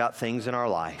we've all got things in our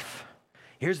life.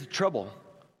 Here's the trouble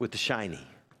with the shiny,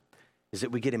 is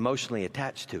that we get emotionally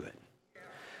attached to it.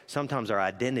 Sometimes our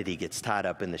identity gets tied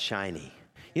up in the shiny.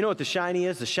 You know what the shiny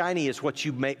is? The shiny is what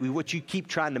you keep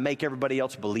trying to make everybody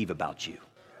else believe about you.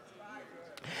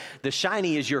 The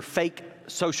shiny is your fake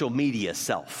social media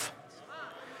self.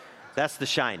 That's the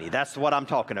shiny. That's what I'm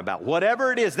talking about.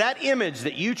 Whatever it is, that image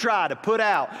that you try to put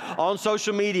out on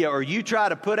social media or you try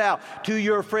to put out to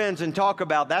your friends and talk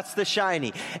about, that's the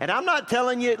shiny. And I'm not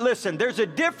telling you, listen, there's a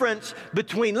difference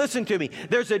between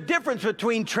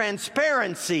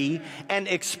transparency and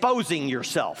exposing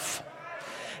yourself.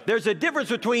 There's a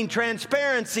difference between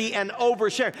transparency and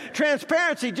oversharing.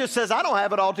 Transparency just says, I don't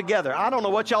have it all together. I don't know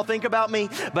what y'all think about me,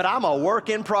 but I'm a work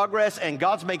in progress and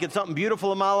God's making something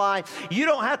beautiful in my life. You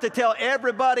don't have to tell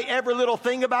everybody every little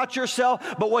thing about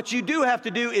yourself, but what you do have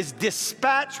to do is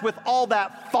dispatch with all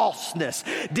that falseness,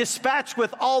 dispatch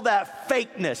with all that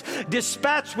fakeness,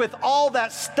 dispatch with all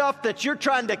that stuff that you're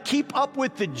trying to keep up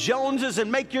with the Joneses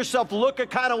and make yourself look a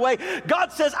kind of way.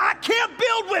 God says, I can't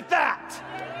build with that.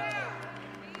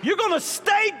 You're going to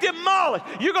stay demolished.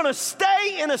 You're going to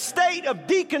stay in a state of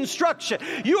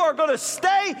deconstruction. You are going to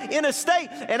stay in a state,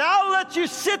 and I'll let you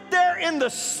sit there in the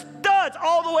studs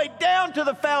all the way down to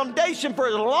the foundation for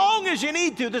as long as you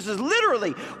need to. This is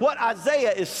literally what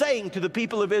Isaiah is saying to the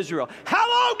people of Israel. How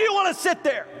long do you want to sit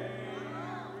there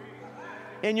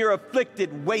in your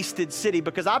afflicted, wasted city?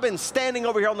 Because I've been standing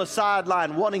over here on the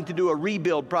sideline wanting to do a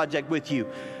rebuild project with you,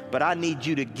 but I need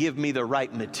you to give me the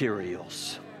right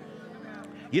materials.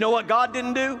 You know what God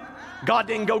didn't do? God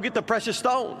didn't go get the precious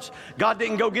stones. God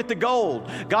didn't go get the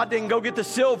gold. God didn't go get the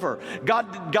silver.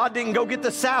 God didn't go get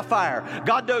the sapphire.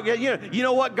 You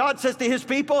know what God says to his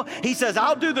people? He says,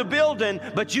 I'll do the building,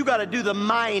 but you got to do the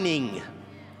mining.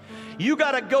 You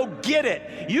got to go get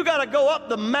it. You got to go up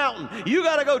the mountain. You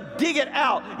got to go dig it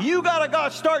out. You got to go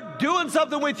start doing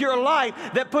something with your life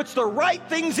that puts the right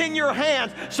things in your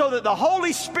hands so that the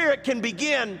Holy Spirit can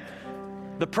begin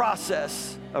the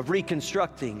process of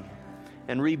reconstructing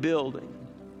and rebuilding.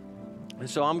 And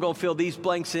so I'm going to fill these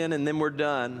blanks in and then we're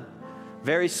done.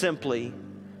 Very simply,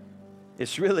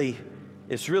 it's really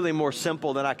It's really more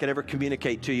simple than I could ever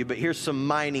communicate to you, but here's some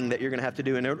mining that you're going to have to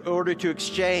do in order to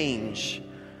exchange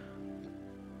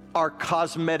our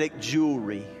cosmetic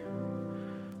jewelry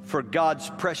for God's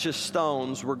precious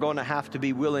stones. We're going to have to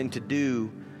be willing to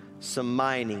do some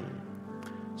mining.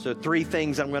 So 3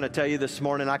 things I'm going to tell you this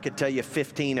morning. I could tell you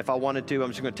 15 if I wanted to. I'm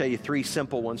just going to tell you 3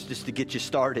 simple ones just to get you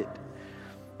started.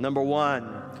 Number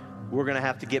 1, we're going to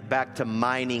have to get back to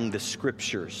mining the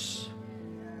scriptures.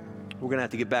 We're going to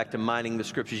have to get back to mining the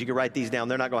scriptures. You can write these down.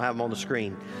 They're not going to have them on the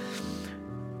screen.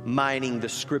 Mining the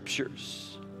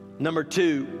scriptures. Number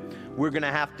 2, we're going to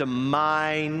have to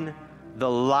mine the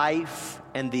life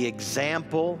and the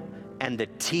example and the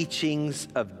teachings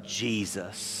of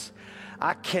Jesus.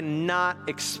 I cannot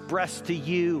express to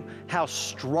you how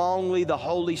strongly the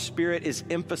Holy Spirit is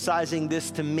emphasizing this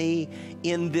to me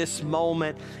in this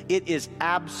moment. It is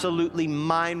absolutely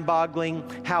mind-boggling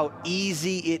how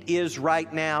easy it is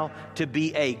right now to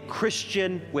be a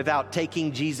Christian without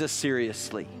taking Jesus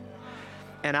seriously.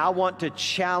 And I want to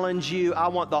challenge you. I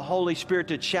want the Holy Spirit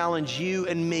to challenge you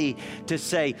and me to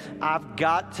say, I've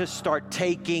got to start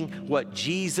taking what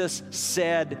Jesus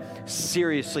said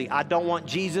seriously. I don't want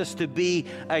Jesus to be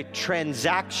a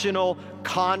transactional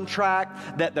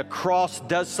contract that the cross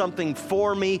does something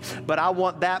for me, but I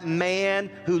want that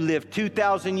man who lived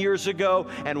 2,000 years ago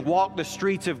and walked the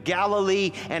streets of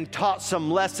Galilee and taught some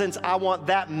lessons. I want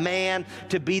that man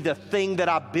to be the thing that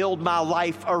I build my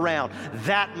life around.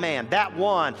 That man, that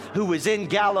one who was in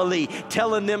Galilee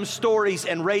telling them stories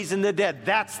and raising the dead.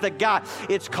 That's the guy.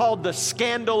 It's called the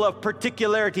scandal of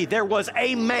particularity. There was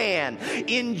a man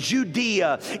in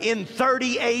Judea in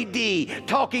 30 AD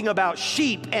talking about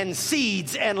sheep and seeds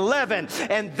and leaven,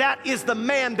 and that is the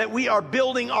man that we are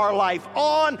building our life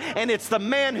on, and it's the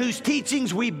man whose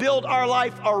teachings we build our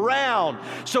life around.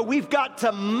 So we've got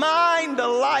to mine the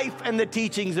life and the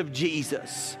teachings of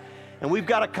Jesus, and we've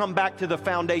got to come back to the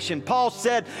foundation. Paul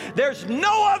said there's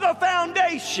no other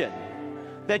foundation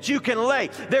that you can lay.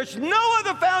 There's no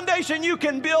other foundation you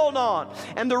can build on.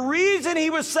 And the reason he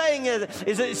was saying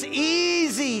is it's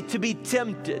easy to be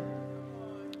tempted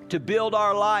to build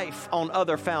our life on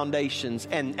other foundations.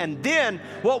 And then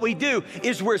what we do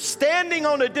is we're standing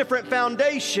on a different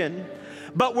foundation,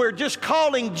 but we're just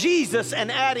calling Jesus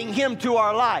and adding him to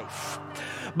our life.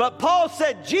 But Paul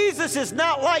said Jesus is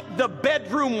not like the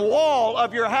bedroom wall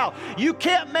of your house. You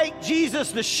can't make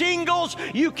Jesus the shingles.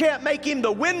 You can't make him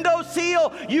the window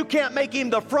sill. You can't make him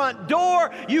the front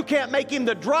door. You can't make him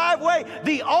the driveway.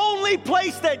 The only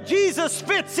place that Jesus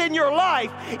fits in your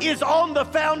life is on the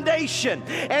foundation.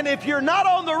 And if you're not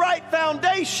on the right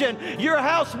foundation, your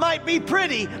house might be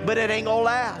pretty, but it ain't gonna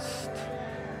last.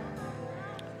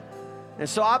 And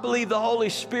so I believe the Holy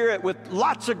Spirit with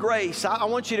lots of grace. I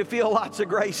want you to feel lots of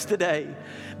grace today,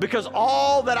 because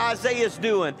all that Isaiah is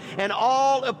doing and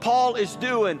all that Paul is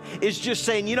doing is just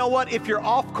saying, you know what? If you're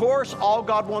off course, all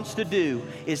God wants to do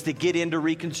is to get into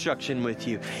reconstruction with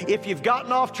you. If you've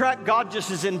gotten off track, God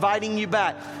just is inviting you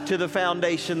back to the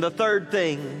foundation. The third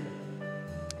thing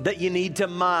that you need to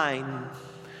mine.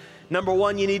 Number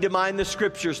 1, you need to mine the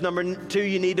scriptures. Number 2,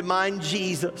 you need to mine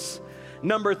Jesus.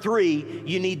 Number 3,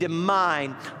 you need to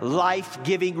mine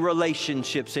life-giving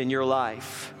relationships in your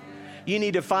life. You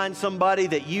need to find somebody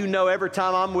that you know every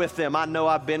time I'm with them, I know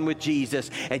I've been with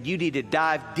Jesus. And you need to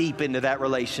dive deep into that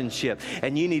relationship.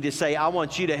 And you need to say, I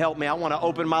want you to help me. I want to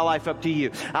open my life up to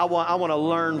you. I want to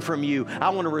learn from you.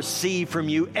 I want to receive from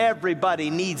you.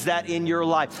 Everybody needs that in your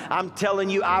life. I'm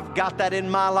telling you, I've got that in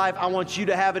my life. I want you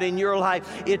to have it in your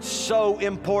life. It's so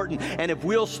important. And if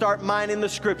we'll start mining the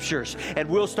scriptures, and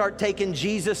we'll start taking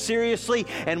Jesus seriously,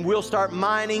 and we'll start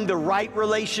mining the right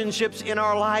relationships in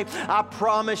our life, I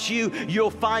promise you,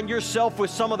 you'll find yourself with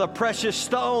some of the precious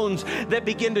stones that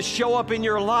begin to show up in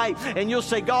your life. And you'll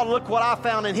say, God, look what I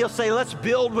found. And he'll say, let's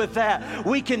build with that.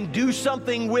 We can do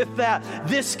something with that.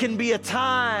 This can be a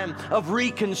time of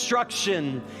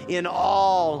reconstruction in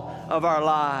all of our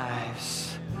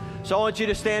lives. So I want you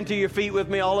to stand to your feet with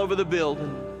me all over the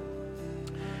building.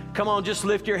 Come on, just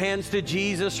lift your hands to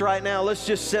Jesus right now. Let's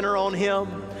just center on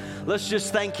him. Let's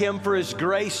just thank him for his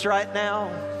grace right now.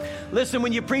 Listen,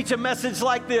 when you preach a message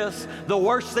like this, the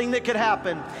worst thing that could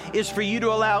happen is for you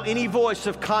to allow any voice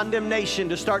of condemnation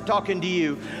to start talking to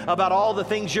you about all the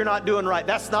things you're not doing right.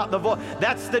 That's not the voice.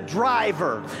 That's the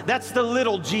driver. That's the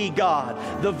little g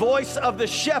God. The voice of the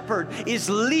shepherd is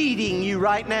leading you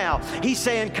right now. He's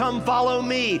saying, come follow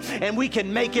me, and we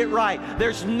can make it right.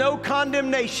 There's no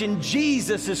condemnation.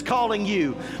 Jesus is calling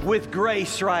you with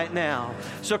grace right now.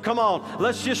 So come on,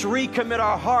 let's just recommit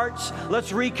our hearts.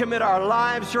 Let's recommit our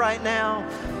lives right now.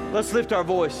 Let's lift our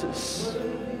voices.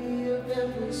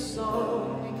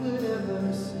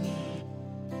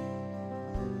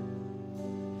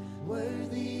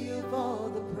 worthy of all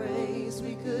the praise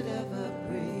we could ever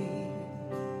bring,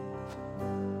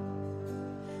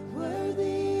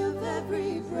 worthy of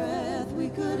every breath we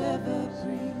could ever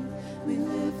bring. We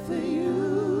live for you.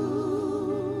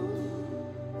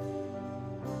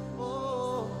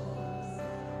 Oh,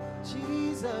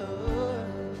 Jesus,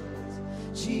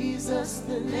 Jesus,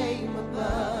 the name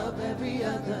above every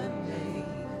other name.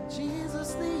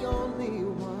 Jesus, the only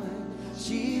one.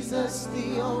 Jesus,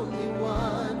 the only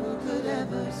one who could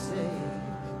ever say,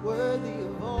 worthy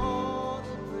of all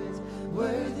the praise,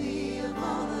 worthy of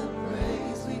all the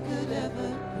praise we could ever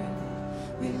bring.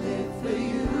 We live for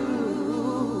you.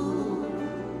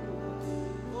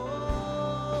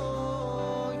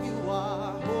 Oh, you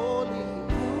are holy,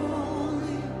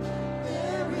 holy.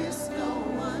 There is no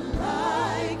one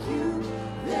like you.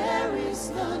 There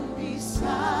is none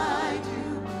beside you.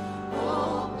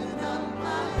 Open up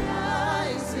my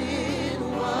eyes in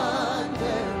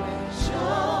wonder and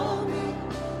show me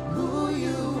who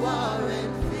you are,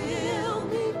 and fill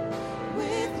me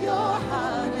with your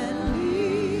heart and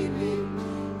lead me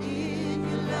in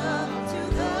your love to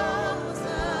those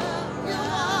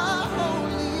around.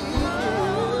 Holy,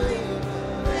 holy,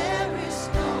 there is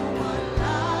no one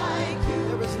like you.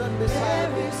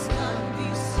 There is none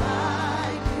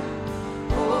beside you.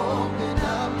 Open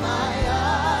up my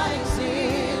eyes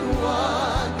in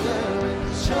wonder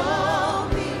and show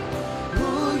me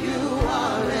who you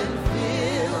are, and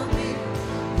fill me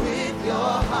with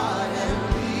your heart and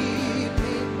lead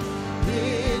me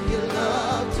in your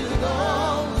love to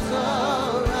those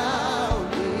around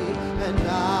me. And I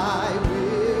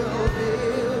will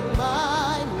build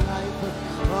my life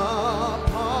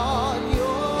upon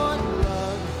your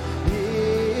love.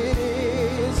 It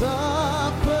is a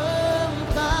firm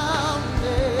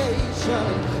foundation,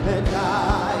 and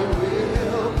I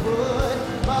will put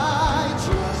my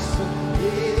trust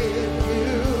in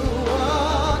you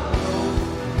alone,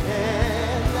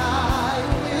 and I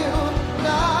will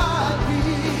not be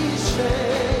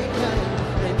shaken,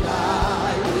 and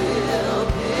I will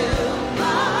build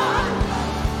my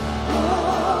life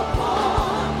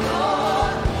upon your.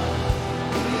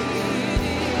 It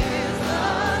is a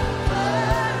firm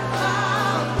foundation.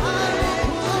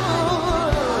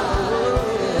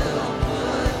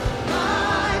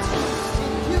 My trust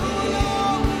in you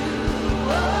alone, and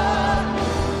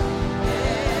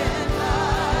I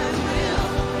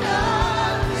will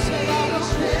not be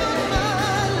shaken. I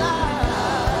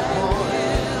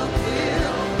will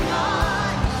build my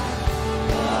life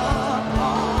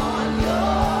upon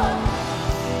your.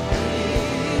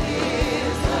 It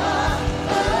is a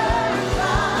firm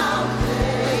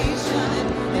foundation,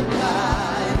 and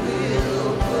I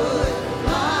will put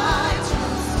my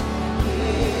trust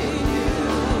in you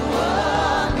alone,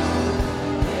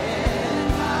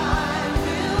 and I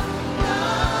will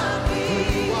not be.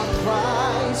 You are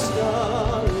Christ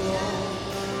alone,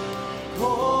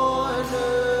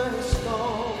 cornerstone,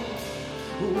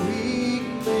 weak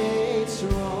made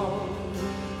strong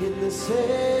in the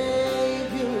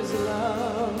Savior's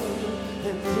love,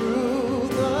 and through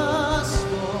the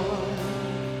storm,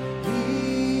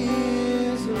 He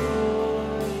is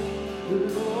Lord, the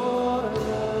Lord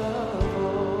of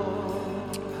all.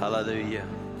 Hallelujah.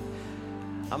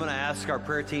 I'm going to ask our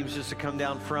prayer teams just to come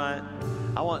down front.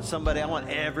 I want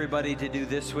everybody to do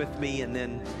this with me, and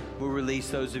then we'll release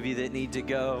those of you that need to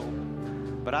go.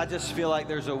 But I just feel like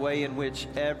there's a way in which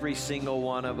every single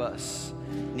one of us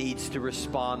needs to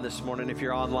respond this morning. If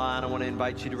you're online, I want to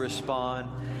invite you to respond.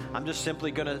 I'm just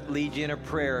simply going to lead you in a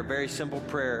prayer, a very simple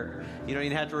prayer. You don't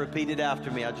even have to repeat it after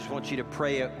me. I just want you to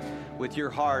pray it with your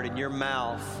heart and your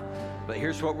mouth. But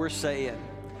here's what we're saying.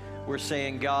 We're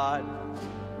saying, God,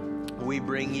 we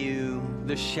bring you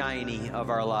the shiny of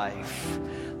our life.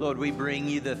 Lord, we bring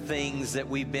you the things that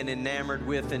we've been enamored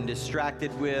with and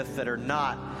distracted with that are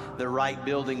not the right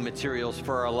building materials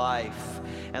for our life.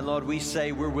 And Lord, we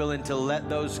say we're willing to let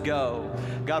those go.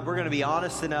 God, we're going to be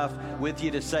honest enough with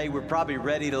you to say we're probably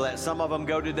ready to let some of them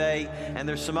go today, and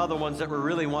there's some other ones that we're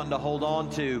really wanting to hold on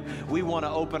to. We want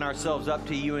to open ourselves up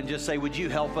to you and just say, would you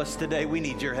help us today? We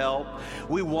need your help.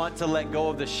 We want to let go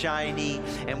of the shiny,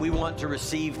 and we want to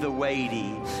receive the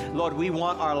weighty. Lord, we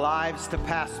want our lives to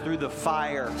pass through the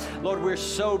fire. Lord, we're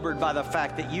sobered by the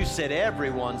fact that you said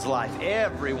everyone's life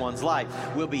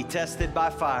will be tested by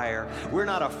fire. We're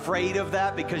not afraid of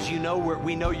that because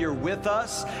we know you're with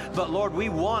us. But Lord, we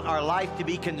want our life to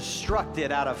be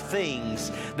constructed out of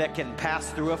things that can pass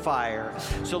through a fire.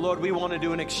 So Lord, we want to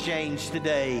do an exchange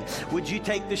today. Would you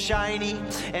take the shiny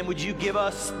and would you give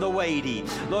us the weighty?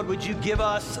 Lord, would you give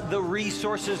us the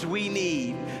resources we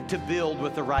need to build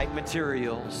with the right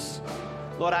materials?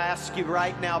 Lord, I ask you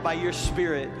right now by your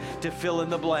Spirit to fill in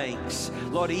the blanks.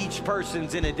 Lord, each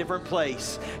person's in a different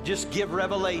place. Just give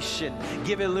revelation,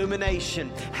 give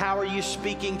illumination. How are you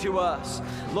speaking to us?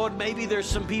 Lord, maybe there's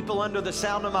some people under the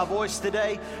sound of my voice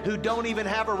today who don't even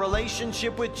have a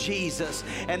relationship with Jesus,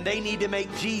 and they need to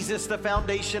make Jesus the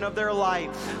foundation of their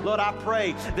life. Lord, I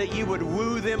pray that you would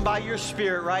woo them by your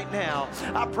Spirit right now.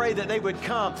 I pray that they would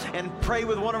come and pray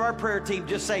with one of our prayer team.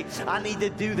 Just say, I need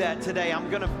to do that today. I'm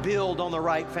going to build on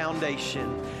the right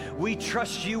foundation. We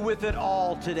trust you with it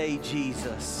all today,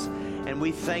 Jesus. And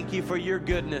we thank you for your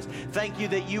goodness. Thank you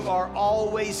that you are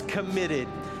always committed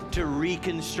to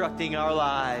reconstructing our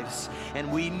lives.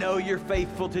 And we know you're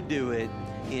faithful to do it.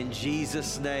 In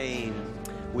Jesus' name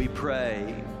we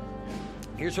pray.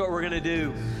 Here's what we're going to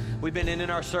do. We've been in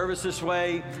our service this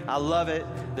way. I love it.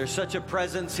 There's such a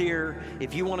presence here.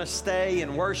 If you want to stay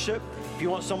and worship, if you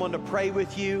want someone to pray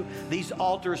with you, these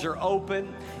altars are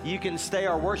open. You can stay.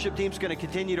 Our worship team's going to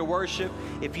continue to worship.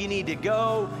 If you need to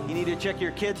go, you need to check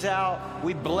your kids out,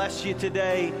 we bless you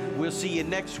today. We'll see you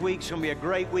next week. It's going to be a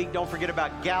great week. Don't forget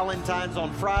about Galentine's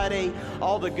on Friday.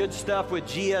 All the good stuff with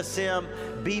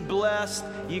GSM. Be blessed.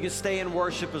 You can stay and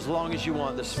worship as long as you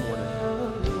want this morning.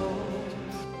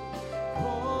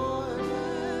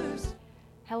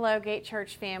 Hello, Gate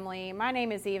Church family. My name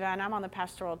is Eva, and I'm on the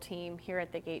pastoral team here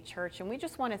at the Gate Church, and we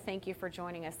just want to thank you for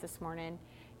joining us this morning.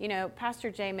 You know, Pastor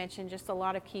Jay mentioned just a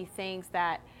lot of key things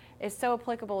that is so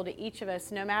applicable to each of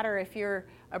us, no matter if you're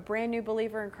a brand new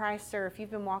believer in Christ or if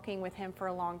you've been walking with him for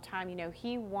a long time. You know,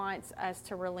 he wants us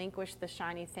to relinquish the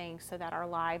shiny things so that our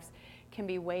lives can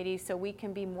be weighty, so we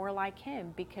can be more like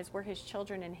him because we're his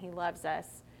children and he loves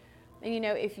us. And you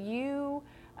know, if you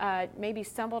maybe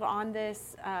stumbled on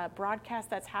this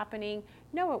broadcast that's happening,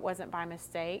 no, it wasn't by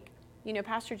mistake. You know,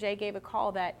 Pastor Jay gave a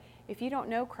call that if you don't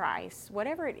know Christ,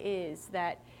 whatever it is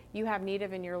that you have need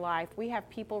of in your life, we have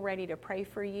people ready to pray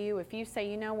for you. If you say,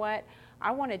 you know what,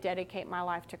 I want to dedicate my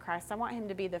life to Christ. I want him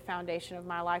to be the foundation of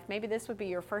my life. Maybe this would be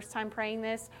your first time praying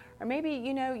this, or maybe,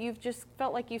 you know, you've just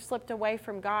felt like you've slipped away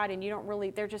from God and you don't really,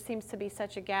 there just seems to be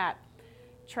such a gap.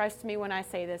 Trust me when I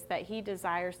say this, that he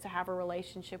desires to have a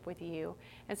relationship with you.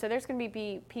 And so there's going to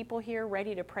be people here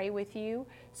ready to pray with you.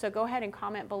 So go ahead and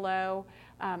comment below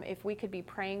if we could be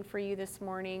praying for you this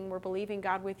morning. We're believing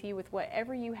God with you with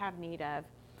whatever you have need of.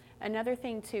 Another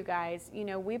thing too, guys, you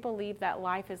know, we believe that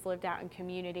life is lived out in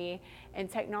community, and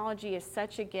technology is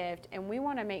such a gift, and we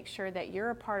want to make sure that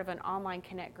you're a part of an online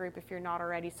Connect group if you're not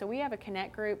already. So we have a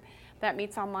Connect group that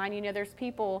meets online. You know, there's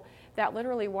people that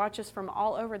literally watch us from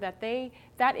all over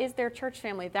that is their church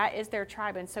family, that is their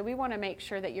tribe, and so we want to make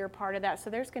sure that you're a part of that.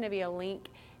 So there's going to be a link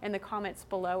in the comments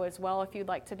below as well if you'd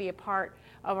like to be a part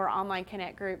of our online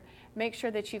Connect group. Make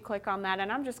sure that you click on that,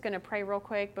 and I'm just going to pray real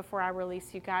quick before I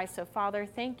release you guys. So Father,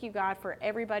 thank you, God, for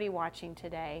everybody watching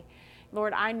today.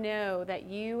 Lord, I know that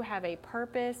you have a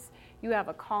purpose, you have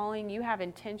a calling, you have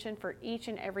intention for each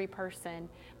and every person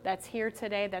that's here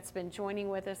today, that's been joining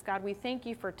with us. God, we thank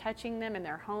you for touching them in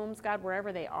their homes, God,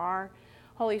 wherever they are.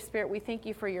 Holy Spirit, we thank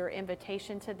you for your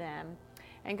invitation to them.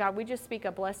 And God, we just speak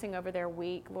a blessing over their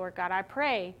week. Lord God, I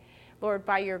pray, Lord,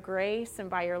 by your grace and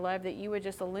by your love, that you would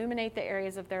just illuminate the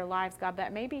areas of their lives, God,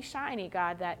 that may be shiny,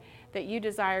 God, that you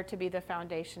desire to be the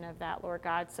foundation of that, Lord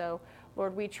God. So,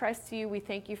 Lord, we trust you. We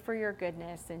thank you for your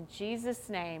goodness. In Jesus'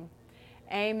 name,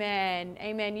 amen.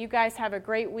 Amen. You guys have a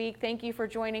great week. Thank you for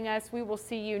joining us. We will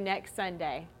see you next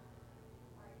Sunday.